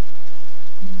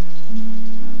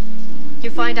 You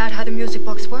find out how the music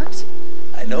box works?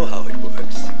 I know how it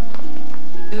works.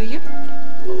 Do you?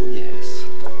 Oh, yes.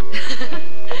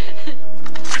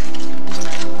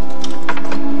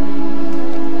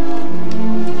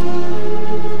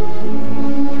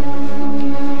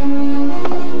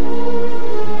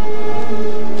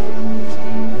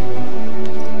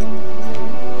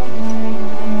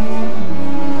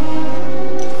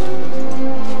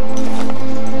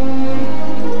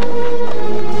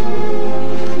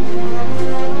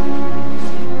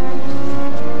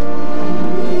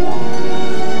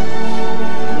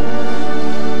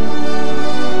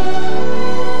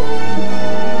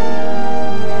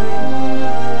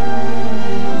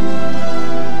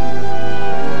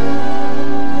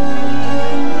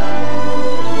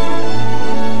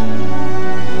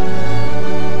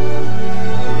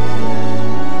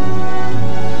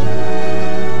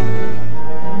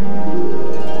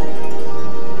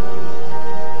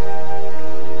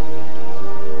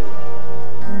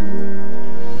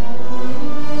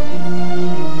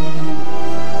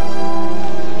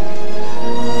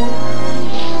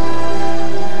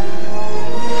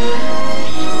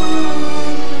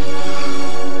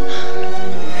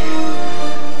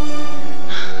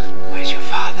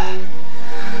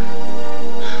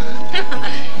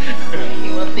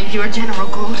 You're General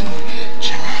Gordon.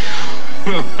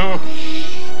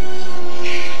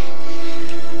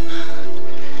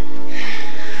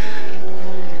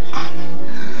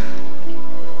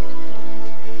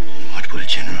 What will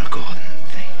General Gordon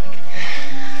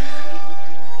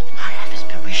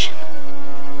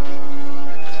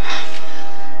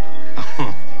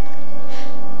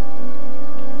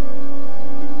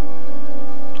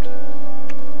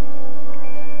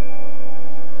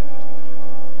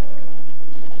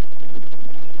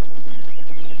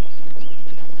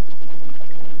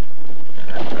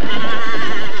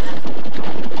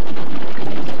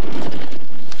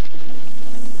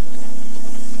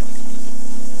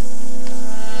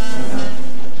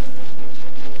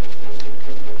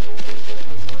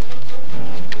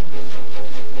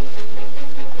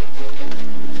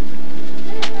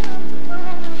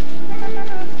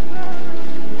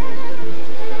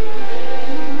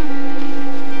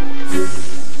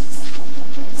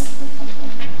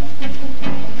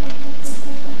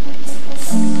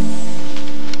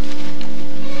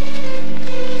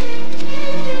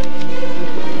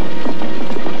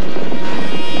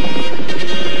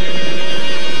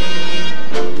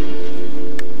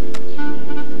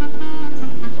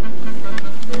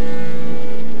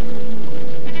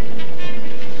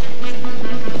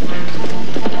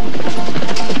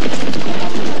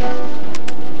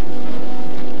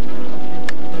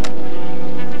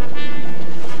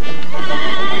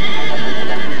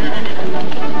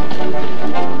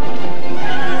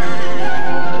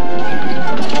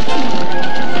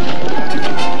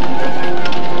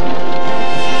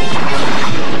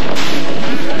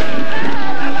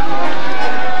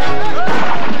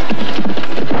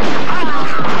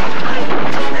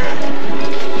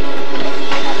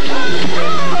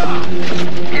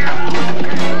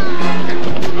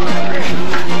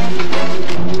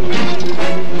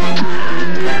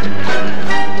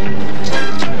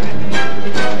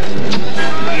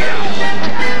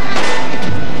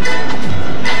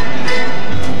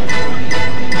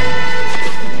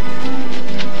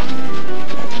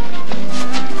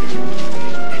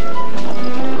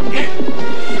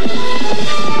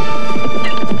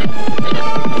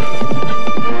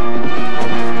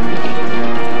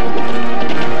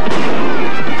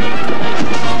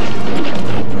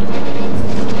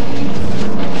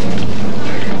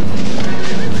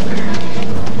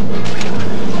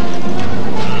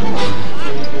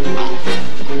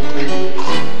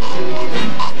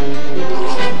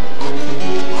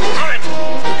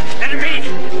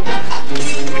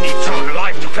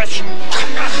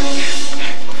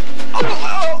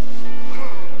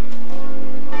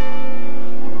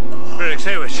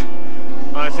Alexievich,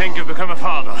 I think you've become a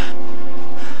father.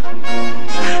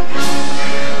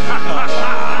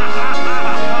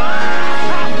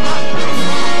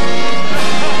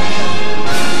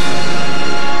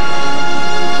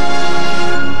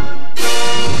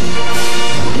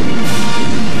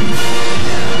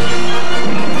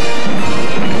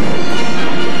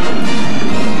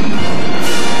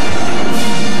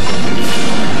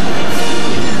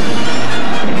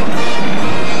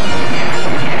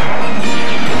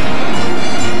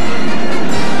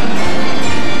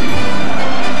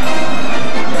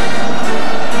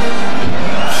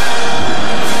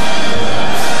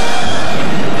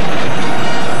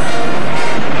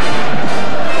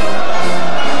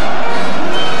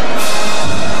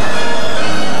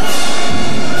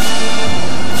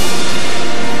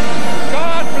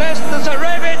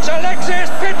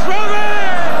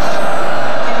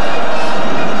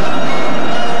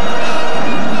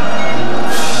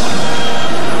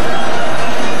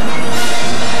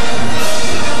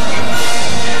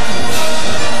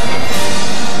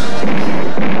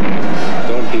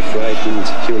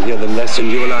 You'll hear them less in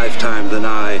your lifetime than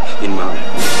I in mine.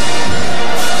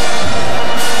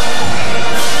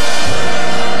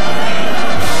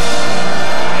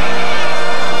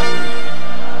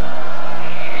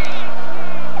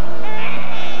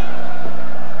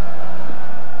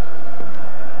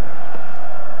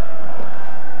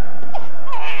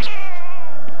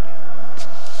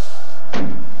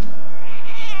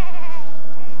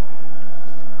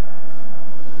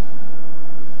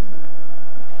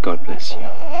 God bless you.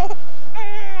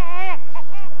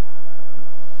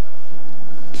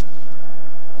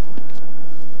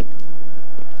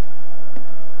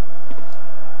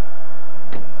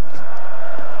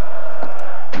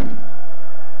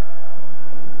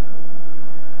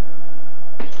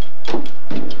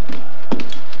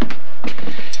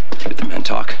 Did the men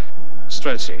talk?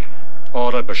 Streltsy,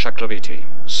 ordered by Shaklovity,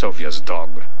 Sofia's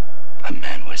dog. A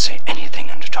man will say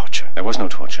anything under torture. There was no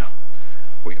torture.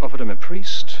 We offered him a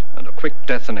priest and a quick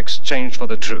death in exchange for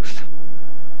the truth.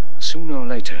 Sooner or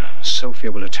later,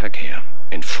 Sofia will attack here,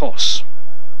 in force.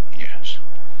 Yes.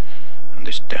 And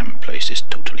this damn place is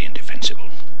totally indefensible.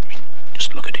 I mean,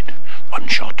 just look at it. One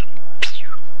shot.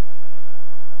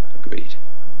 Agreed.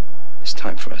 It's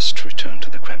time for us to return to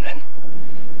the Kremlin.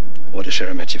 Order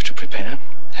Sheremetyev to prepare.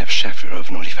 Have Shafirov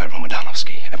notify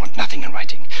Romodanovsky. I want nothing in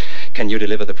writing. Can you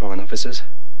deliver the foreign officers?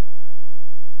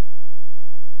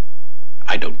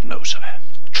 I don't know, sire.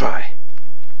 Try.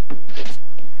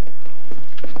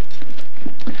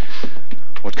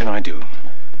 What can I do?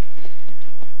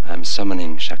 I'm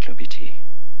summoning Shaklovity.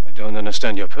 I don't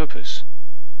understand your purpose.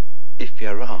 If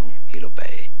you're wrong, he'll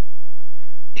obey.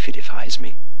 If he defies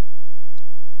me.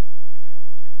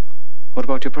 What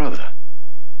about your brother?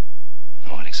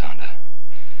 No, Alexander.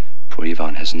 Poor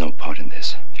Ivan has no part in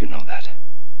this. You know that.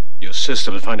 Your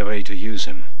sister will find a way to use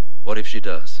him. What if she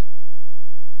does?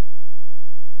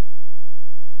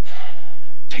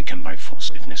 Take him by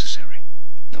force, if necessary.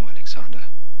 No, Alexander.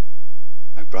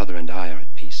 My brother and I are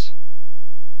at peace.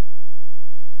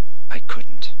 I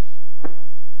couldn't.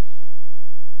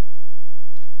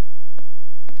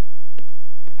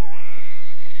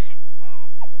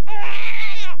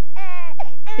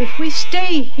 If we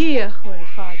stay here, Holy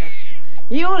Father,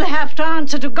 you'll have to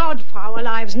answer to God for our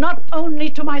lives, not only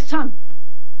to my son.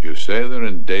 You say they're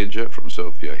in danger from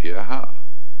Sofia here. How?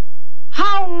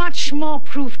 How much more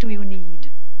proof do you need?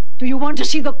 Do you want to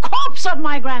see the corpse of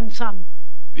my grandson?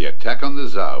 The attack on the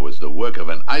Tsar was the work of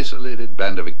an isolated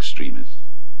band of extremists.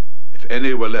 If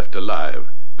any were left alive,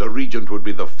 the regent would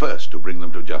be the first to bring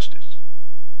them to justice.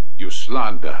 You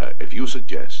slander her if you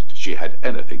suggest she had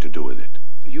anything to do with it.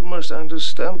 You must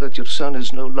understand that your son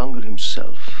is no longer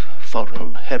himself.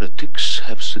 Foreign heretics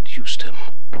have seduced him.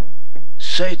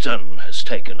 Satan has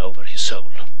taken over his soul.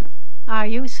 Are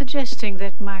you suggesting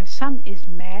that my son is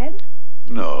mad?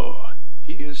 No,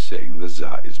 he is saying the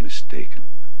Tsar is mistaken.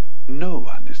 No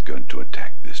one is going to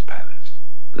attack this palace.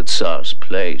 The Tsar's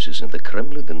place is in the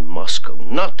Kremlin in Moscow,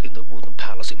 not in the wooden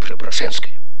palace in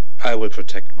Preobrazhensky. I will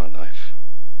protect my life.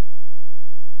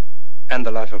 And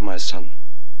the life of my son.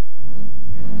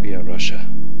 We are Russia.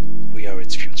 We are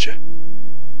its future.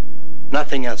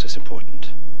 Nothing else is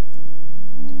important.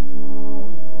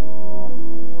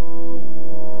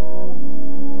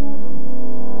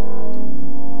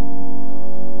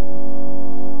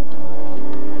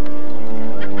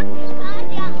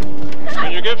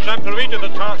 When you give Shaklovity the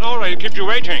task, he keeps you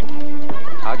waiting.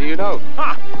 How do you know?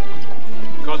 Ha!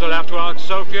 Because I'll have to ask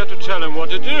Sofia to tell him what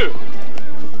to do.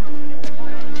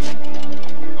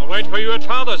 I'll wait for you at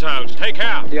Father's house. Take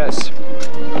care. Yes.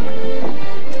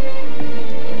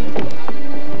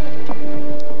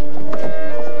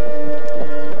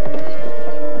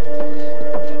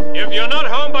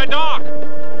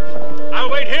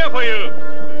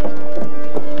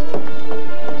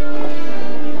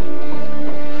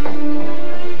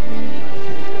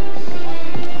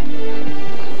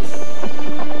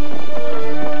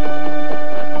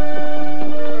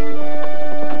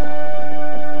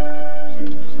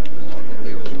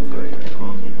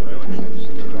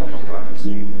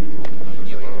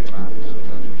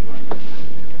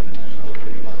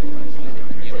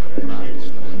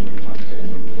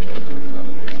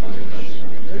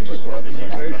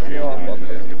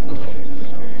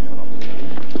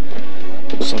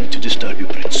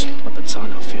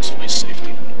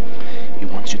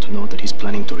 that he's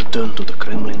planning to return to the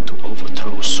Kremlin to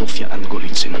overthrow Sofia and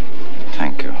Golitsyn.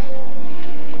 Thank you.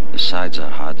 The sides are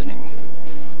hardening.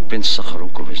 Prince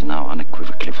Sakharukov is now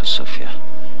unequivocally for Sofia.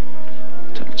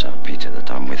 Tell Tsar Peter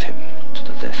that I'm with him to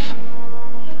the death.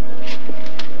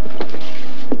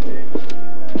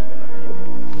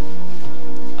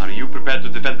 Are you prepared to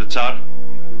defend the Tsar?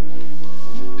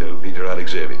 Tell Peter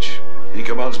Alexeyevich. He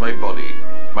commands my body,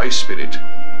 my spirit,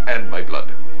 and my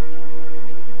blood.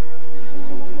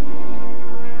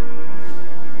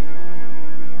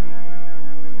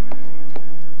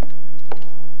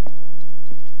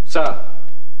 Sir,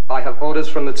 I have orders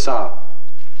from the Tsar.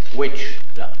 Which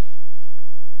Tsar?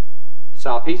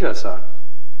 Tsar Peter, sir.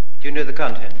 Do you know the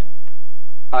content?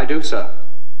 I do, sir.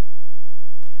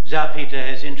 Tsar Peter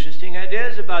has interesting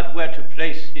ideas about where to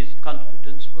place his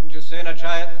confidence. Wouldn't you say,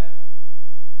 Nechayev?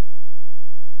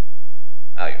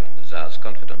 Are you in the Tsar's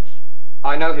confidence?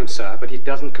 I know him, sir, but he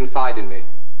doesn't confide in me.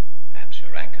 Perhaps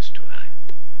your rank is too high.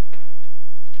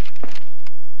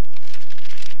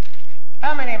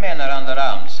 How many men are under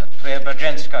arms at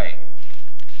Preobrazhenskoye?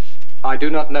 I do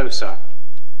not know, sir.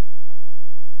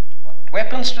 What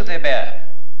weapons do they bear?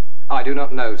 I do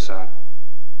not know, sir.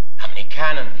 How many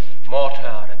cannon, mortar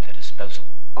are at their disposal?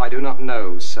 I do not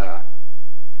know, sir.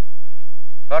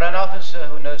 For an officer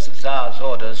who knows the Tsar's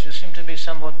orders, you seem to be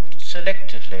somewhat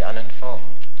selectively uninformed.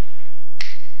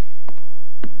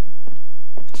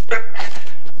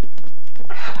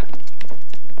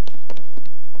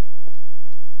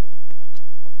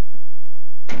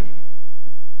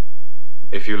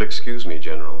 If you'll excuse me,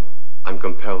 General, I'm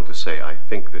compelled to say I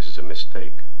think this is a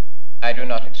mistake. I do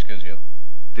not excuse you.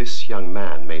 This young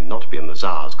man may not be in the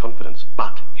Tsar's confidence,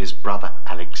 but his brother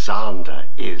Alexander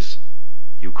is.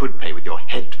 You could pay with your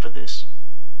head for this.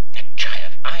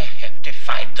 Nechayev, I have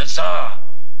defied the Tsar.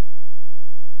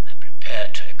 I'm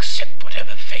prepared to accept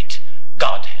whatever fate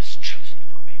God has chosen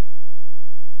for me.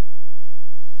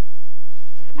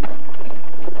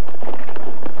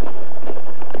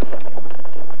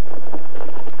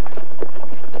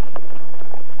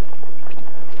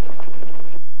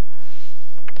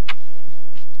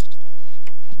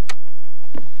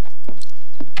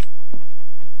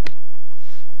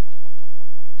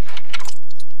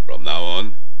 From now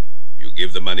on, you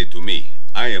give the money to me.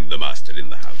 I am the master in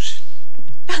the house.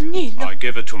 Danilo! I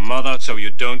give it to Mother so you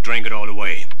don't drink it all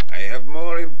away. I have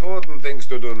more important things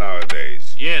to do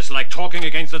nowadays. Yes, like talking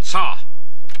against the Tsar.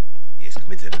 He has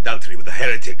committed adultery with a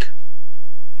heretic.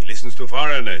 He listens to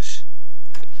foreigners.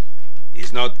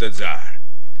 He's not the Tsar,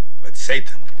 but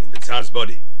Satan in the Tsar's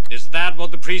body. Is that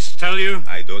what the priests tell you?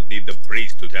 I don't need the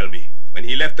priest to tell me. When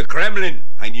he left the Kremlin,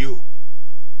 I knew.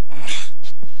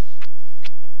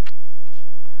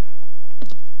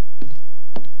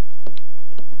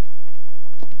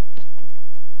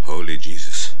 Holy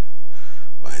Jesus,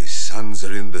 my sons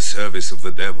are in the service of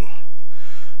the devil.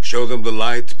 Show them the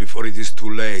light before it is too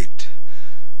late,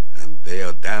 and they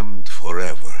are damned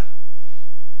forever.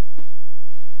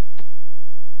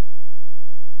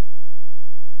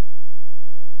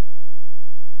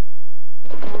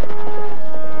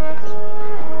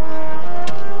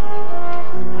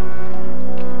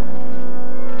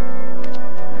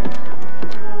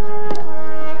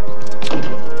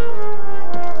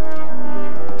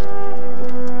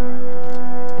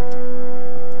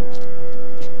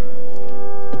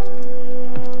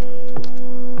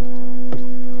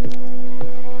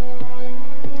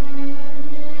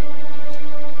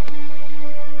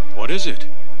 What is it?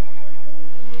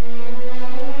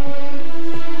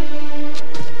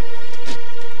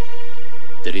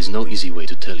 There is no easy way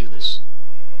to tell you this.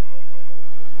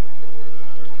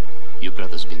 Your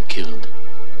brother's been killed.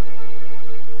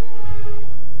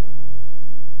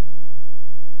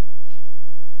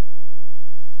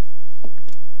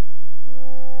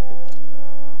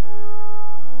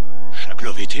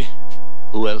 Shaklovity?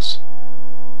 Who else?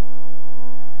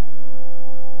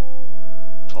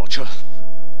 Torture?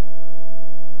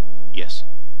 Yes.